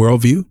Christian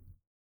worldview,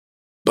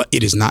 but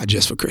it is not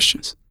just for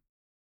Christians.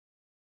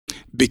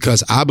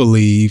 Because I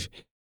believe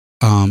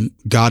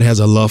God has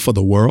a love for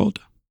the world.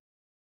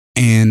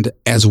 And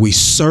as we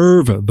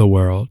serve the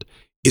world,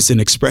 it's an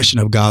expression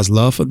of God's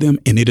love for them.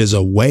 And it is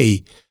a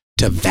way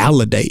to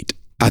validate,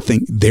 I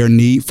think, their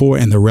need for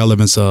and the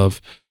relevance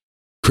of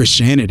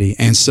Christianity.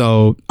 And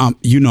so, I'm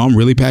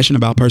really passionate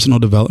about personal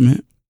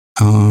development.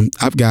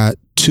 I've got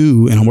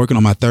 2, and I'm working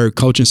on my 3rd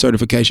coaching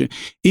certification,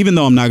 even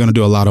though I'm not going to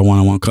do a lot of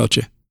one-on-one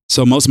coaching.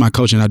 So most of my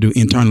coaching I do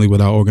internally with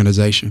our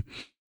organization.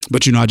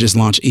 But, I just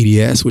launched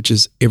EDS, which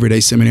is Everyday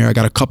Seminary. I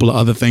got a couple of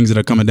other things that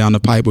are coming down the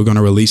pipe we're going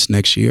to release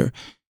next year.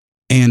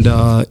 And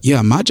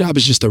my job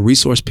is just to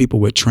resource people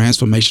with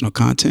transformational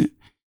content.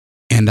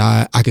 And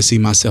I can see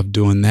myself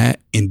doing that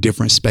in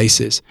different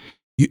spaces.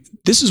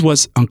 This is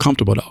what's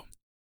uncomfortable, though.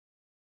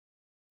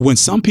 When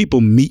some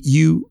people meet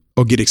you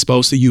or get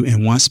exposed to you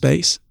in one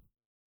space,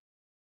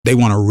 they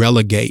want to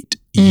relegate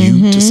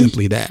you to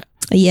simply that.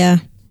 Yeah.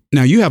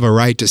 Now, you have a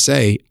right to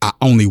say, I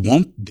only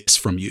want this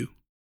from you.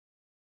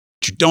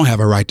 But you don't have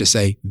a right to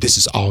say, this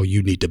is all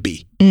you need to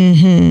be.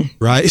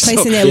 Mm-hmm. Right?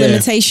 Placing that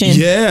limitation.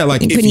 Yeah.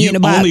 Like if you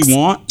only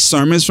want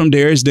sermons from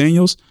Dharius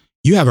Daniels,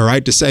 you have a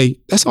right to say,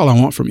 that's all I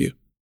want from you.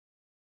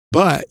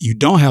 But you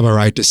don't have a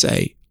right to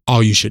say,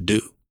 all you should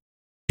do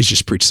is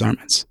just preach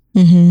sermons.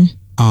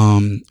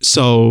 Mm-hmm.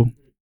 So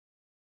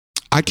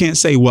I can't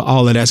say what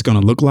all of that's going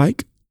to look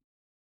like.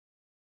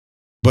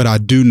 But I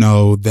do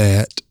know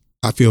that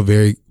I feel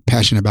very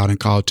passionate about and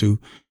called to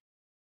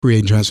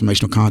creating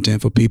transformational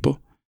content for people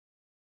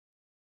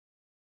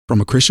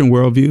from a Christian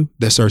worldview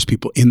that serves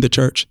people in the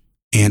church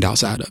and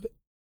outside of it.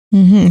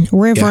 Mm-hmm.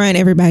 Rev Run,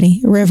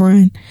 everybody. Rev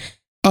Run.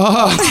 All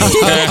right.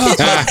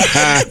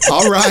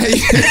 All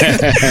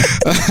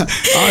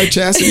right,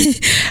 Chastity.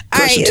 All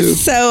right.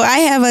 So I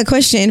have a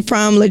question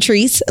from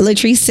Latrice.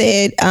 Latrice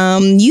said,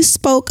 you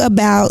spoke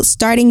about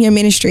starting your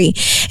ministry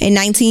at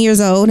 19 years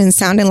old and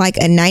sounding like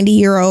a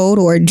 90-year-old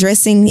or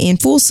dressing in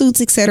full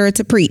suits, etc.,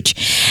 to preach.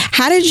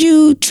 How did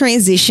you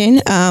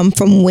transition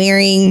from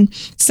wearing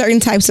certain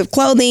types of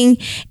clothing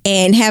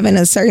and having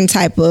a certain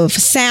type of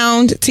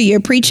sound to your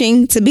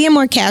preaching to being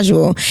more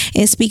casual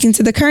and speaking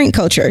to the current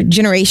culture,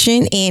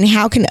 generation, and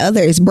how can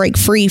others break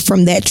free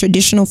from that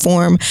traditional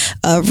form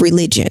of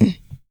religion?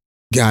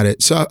 Got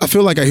it. So I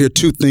feel like I hear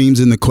 2 themes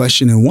in the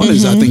question. And one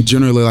is, I think,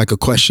 generally like a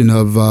question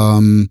of,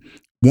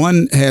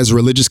 one has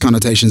religious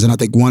connotations, and I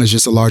think one is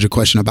just a larger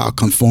question about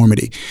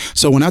conformity.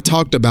 So when I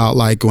talked about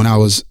like when I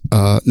was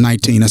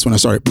 19, that's when I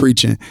started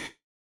preaching.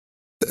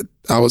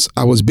 I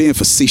was being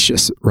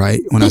facetious, right?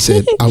 When I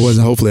said I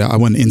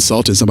wasn't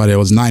insulting somebody that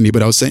was 90,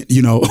 but I was saying,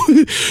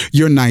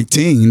 you're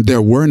 19.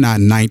 There were not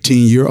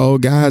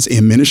 19-year-old guys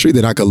in ministry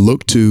that I could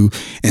look to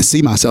and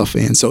see myself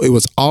in. So it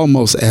was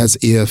almost as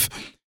if,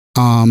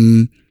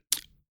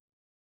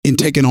 in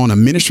taking on a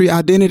ministry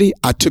identity,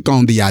 I took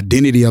on the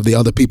identity of the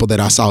other people that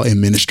I saw in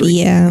ministry.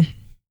 Yeah.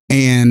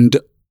 And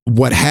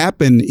what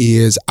happened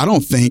is, I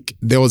don't think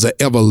there was an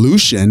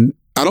evolution.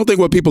 I don't think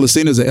what people are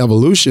seeing is an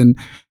evolution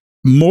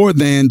more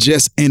than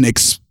just and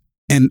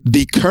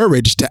the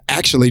courage to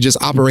actually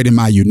just operate in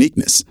my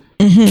uniqueness.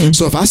 Mm-hmm.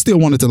 So if I still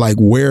wanted to like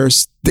wear,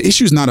 the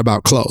issue's not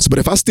about clothes, but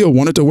if I still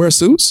wanted to wear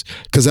suits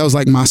because that was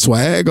like my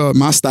swag or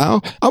my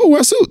style, I would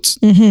wear suits.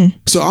 Mm-hmm.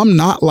 So I'm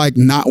not like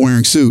not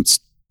wearing suits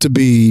to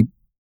be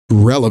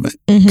relevant,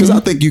 because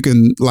I think you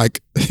can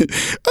like,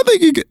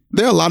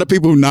 there are a lot of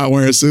people who are not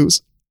wearing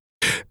suits.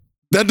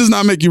 That does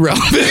not make you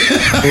relevant.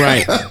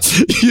 Right.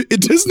 It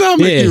does not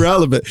make you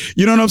relevant.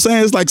 You know what I'm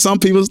saying? It's like some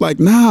people's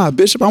like, nah,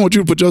 Bishop, I want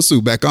you to put your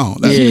suit back on.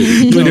 Put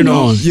it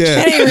on. Yeah.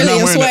 That ain't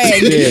really a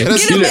swag. Get it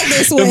back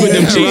this way. Put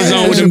them jeans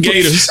on with them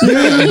gators.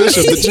 Yeah,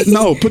 Bishop,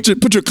 no,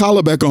 put your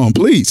collar back on,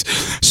 please.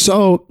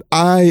 So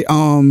I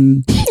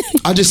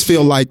just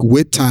feel like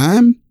with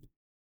time,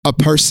 a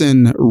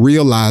person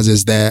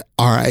realizes that,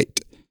 all right,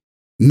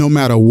 no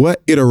matter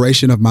what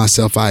iteration of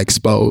myself I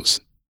expose,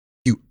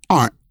 you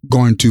aren't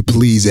going to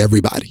please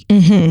everybody.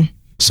 Mm-hmm.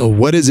 So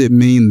what does it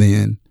mean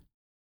then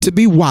to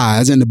be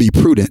wise and to be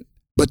prudent,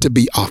 but to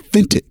be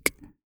authentic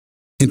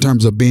in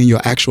terms of being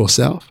your actual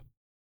self,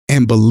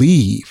 and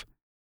believe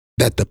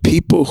that the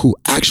people who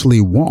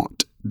actually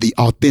want the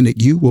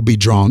authentic you will be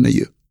drawn to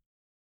you.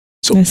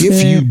 So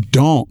if you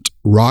don't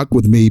rock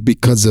with me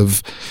because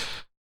of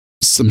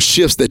some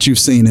shifts that you've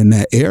seen in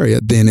that area,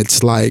 then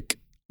it's like,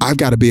 I've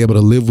got to be able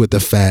to live with the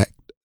fact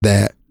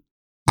that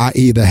I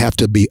either have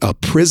to be a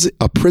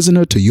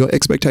prisoner to your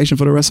expectation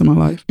for the rest of my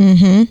life,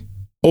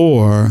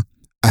 or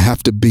I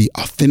have to be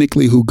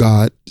authentically who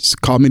God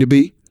called me to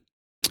be,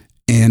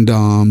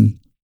 and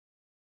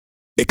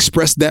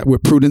express that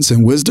with prudence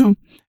and wisdom,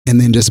 and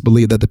then just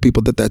believe that the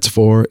people that's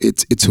for,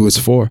 it's who it's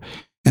for.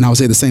 And I would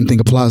say the same thing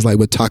applies like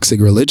with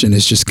toxic religion.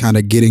 It's just kind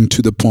of getting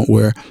to the point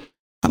where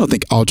I don't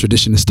think all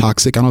tradition is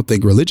toxic. I don't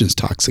think religion is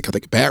toxic. I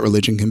think bad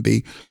religion can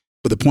be.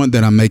 But the point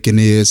that I'm making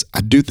is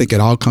I do think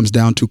it all comes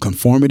down to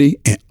conformity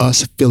and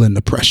us feeling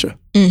the pressure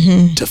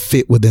to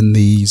fit within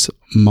these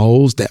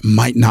molds that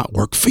might not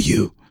work for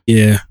you.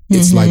 Yeah.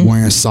 It's like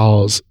wearing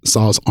Saul's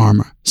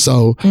armor.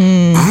 So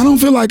I don't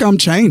feel like I'm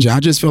changing. I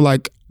just feel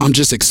like I'm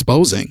just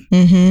exposing.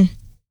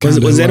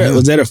 Was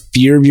that a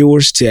fear of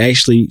yours to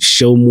actually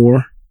show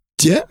more?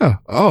 Yeah.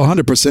 Oh,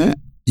 100%.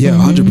 Yeah,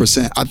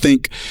 100%. I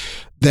think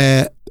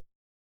that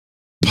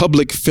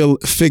public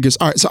figures.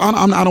 All right, so I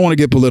don't want to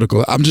get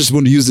political. I'm just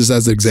going to use this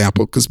as an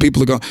example because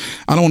people are going.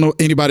 I don't want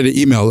anybody to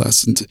email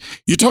us. And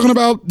you're talking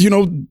about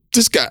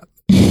this guy,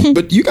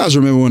 but you guys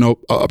remember when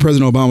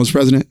President Obama was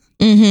president?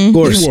 Of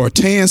course, he wore a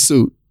tan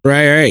suit,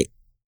 right,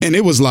 and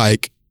it was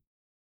like.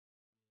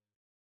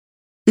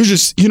 It was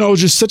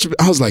just such a.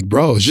 I was like,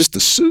 bro, it's just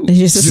the suit. It's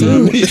just a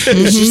suit.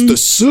 It's just the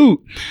suit,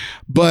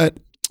 but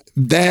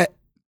that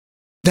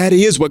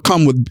is what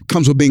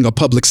comes with being a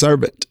public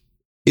servant.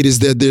 It is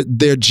that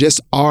there just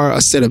are a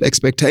set of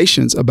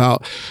expectations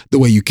about the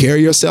way you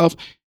carry yourself.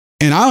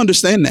 And I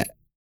understand that.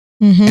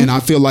 And I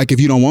feel like if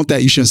you don't want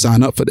that, you shouldn't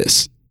sign up for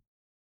this.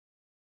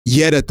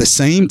 Yet at the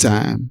same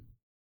time,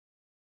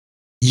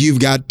 you've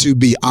got to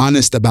be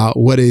honest about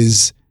what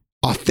is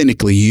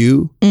authentically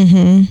you.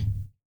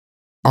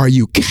 Are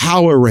you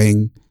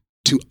cowering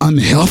to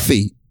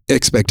unhealthy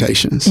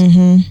expectations?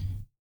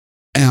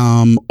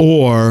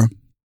 Or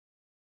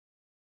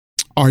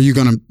are you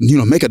going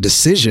to, make a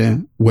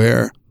decision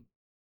where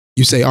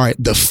you say, all right,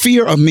 the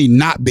fear of me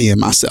not being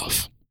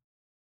myself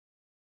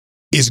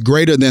is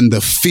greater than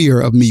the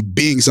fear of me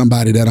being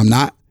somebody that I'm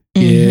not.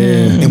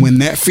 Yeah. And when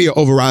that fear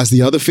overrides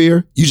the other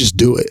fear, you just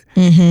do it.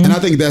 And I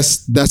think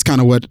that's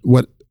kind of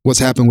what's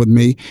happened with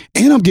me.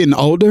 And I'm getting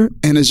older.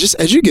 And it's just,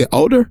 as you get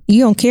older,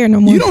 you don't care no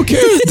more. You don't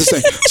care the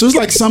same. So it's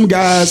like some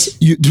guys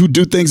who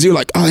do things, you're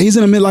like, oh, he's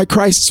in a midlife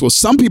crisis. Well,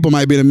 some people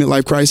might be in a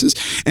midlife crisis.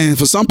 And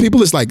for some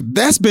people, it's like,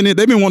 that's been it.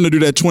 They've been wanting to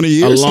do that 20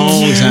 years. A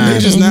long time. They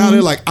just now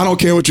they're like, I don't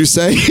care what you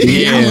say.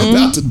 I'm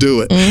about to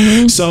do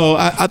it. So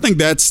I think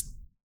that's,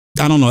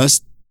 I don't know,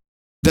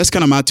 that's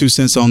kind of my 2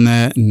 cents on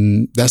that.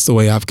 And that's the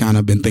way I've kind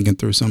of been thinking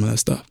through some of that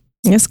stuff.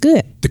 That's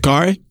good.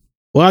 Dakari?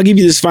 Well, I'll give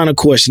you this final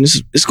question.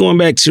 It's going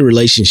back to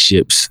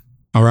relationships.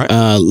 All right.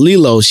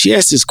 Lilo, she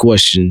asked this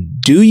question.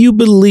 Do you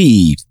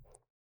believe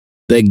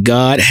that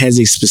God has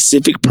a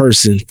specific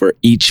person for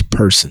each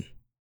person?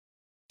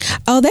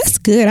 Oh, that's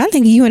good. I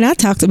think you and I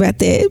talked about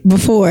that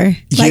before.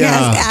 Like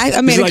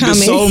I made a comment.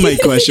 It's like the soulmate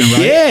question,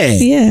 right?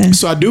 Yeah.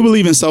 So I do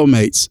believe in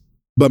soulmates,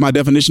 but my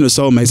definition of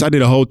soulmates, I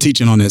did a whole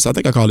teaching on this. I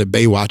think I called it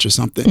Baywatch or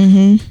something.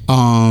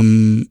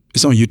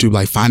 It's on YouTube,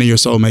 like Finding Your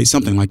Soulmate,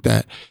 something like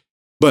that.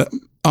 But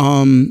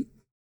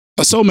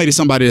a soulmate is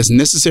somebody that's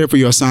necessary for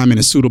your assignment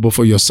and suitable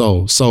for your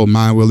soul,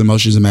 mind, will,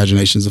 emotions,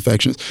 imaginations,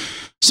 affections.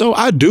 So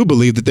I do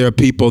believe that there are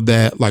people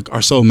that like are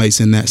soulmates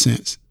in that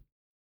sense.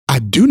 I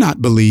do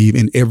not believe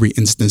in every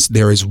instance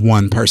there is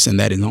one person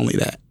that is only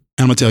that. And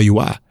I'm going to tell you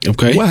why.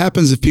 Okay. What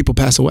happens if people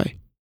pass away?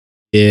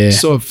 Yeah.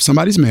 So if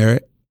somebody's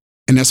married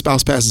and their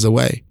spouse passes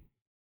away,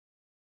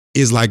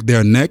 is like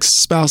their next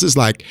spouse is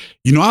like,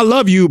 I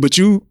love you, but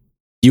you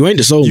ain't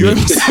the soulmate. You're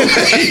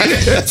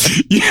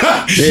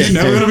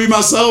never going to be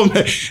my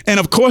soulmate. And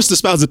of course, the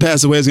spouse that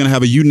passed away is going to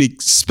have a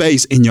unique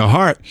space in your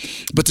heart.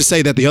 But to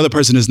say that the other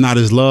person is not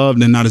as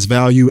loved and not as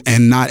valued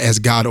and not as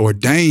God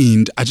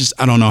ordained, I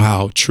don't know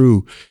how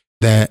true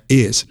that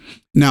is.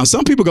 Now,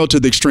 some people go to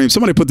the extreme.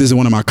 Somebody put this in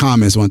one of my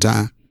comments one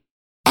time.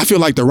 I feel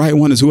like the right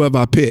one is whoever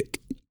I pick.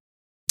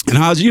 And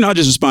I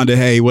just responded,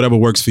 hey, whatever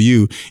works for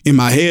you. In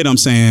my head, I'm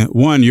saying,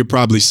 one, you're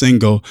probably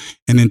single.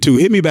 And then two,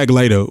 hit me back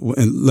later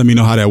and let me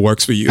know how that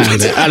works for you. How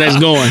that's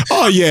going.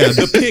 Oh, yeah.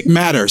 The pick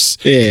matters.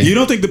 Yeah. You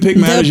don't think the pick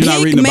matters? You're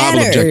not reading the Bible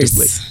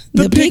objectively.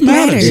 The pick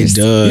matters. It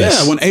does.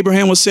 Yeah. When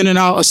Abraham was sending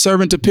out a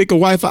servant to pick a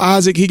wife for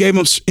Isaac, he gave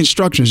him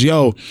instructions.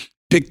 Yo,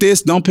 pick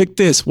this, don't pick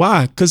this.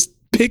 Why? Because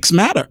picks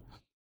matter.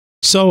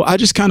 So I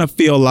just kind of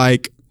feel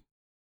like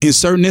in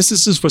certain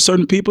instances for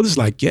certain people, it's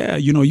like, yeah,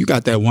 you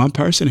got that one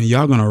person and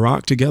y'all going to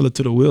rock together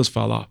till the wheels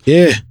fall off.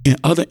 Yeah. In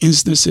other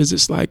instances,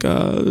 it's like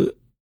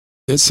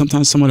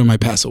sometimes somebody might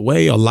pass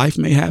away or life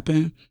may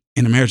happen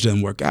and the marriage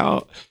doesn't work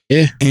out.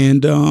 Yeah.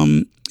 And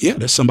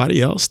there's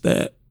somebody else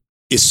that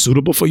is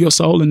suitable for your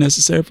soul and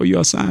necessary for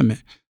your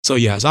assignment. So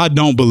yes, I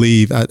don't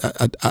believe I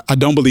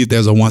don't believe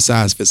there's a one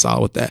size fits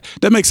all with that.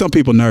 That makes some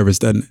people nervous,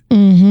 doesn't it?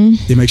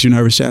 Mm-hmm. It makes you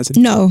nervous,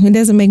 Chastity? No, it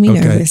doesn't make me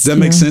nervous. Does that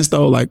make sense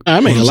though? Like I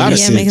make a lot of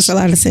sense. Yeah, it makes a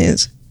lot of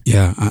sense.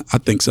 Yeah, I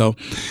think so.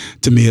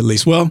 To me, at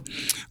least. Well,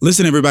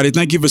 listen, everybody,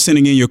 thank you for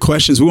sending in your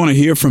questions. We want to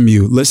hear from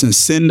you. Listen,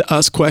 send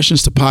us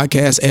questions to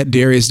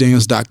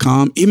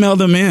podcast@DariusDaniels.com. Email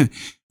them in.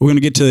 We're going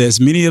to get to as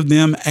many of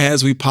them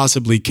as we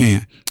possibly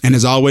can. And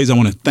as always, I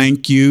want to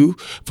thank you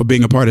for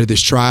being a part of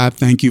this tribe.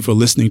 Thank you for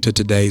listening to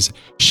today's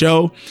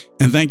show.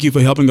 And thank you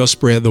for helping us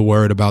spread the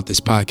word about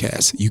this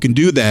podcast. You can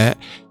do that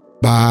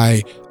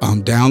by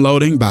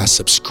downloading, by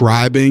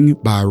subscribing,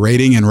 by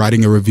rating and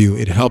writing a review.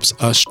 It helps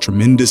us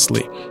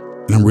tremendously.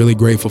 And I'm really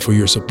grateful for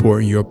your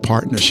support and your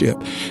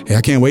partnership. Hey,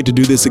 I can't wait to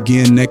do this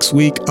again next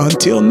week.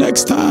 Until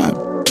next time,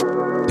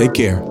 take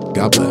care.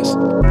 God bless.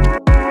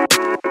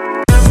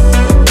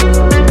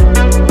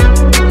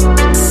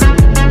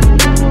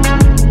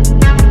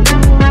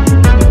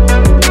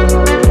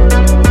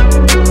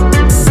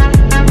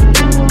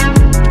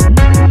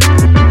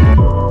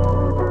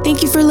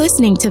 Thank you for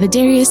listening to the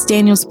Dharius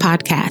Daniels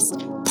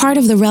Podcast, part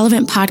of the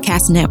Relevant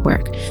Podcast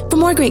Network. For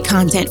more great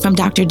content from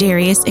Dr.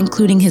 Dharius,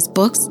 including his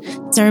books,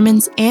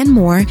 sermons, and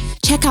more,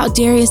 check out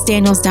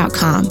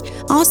DhariusDaniels.com.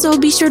 Also,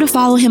 be sure to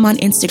follow him on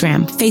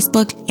Instagram,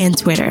 Facebook, and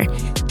Twitter.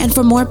 And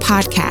for more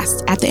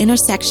podcasts at the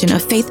intersection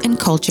of faith and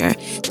culture,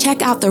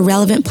 check out the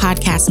Relevant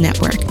Podcast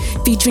Network,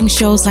 featuring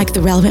shows like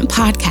The Relevant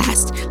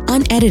Podcast,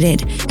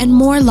 Unedited, and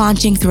more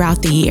launching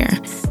throughout the year.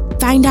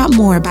 Find out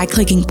more by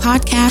clicking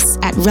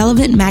podcasts at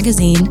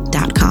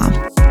relevantmagazine.com.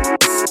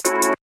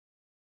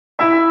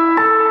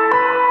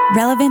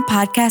 Relevant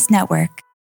Podcast Network.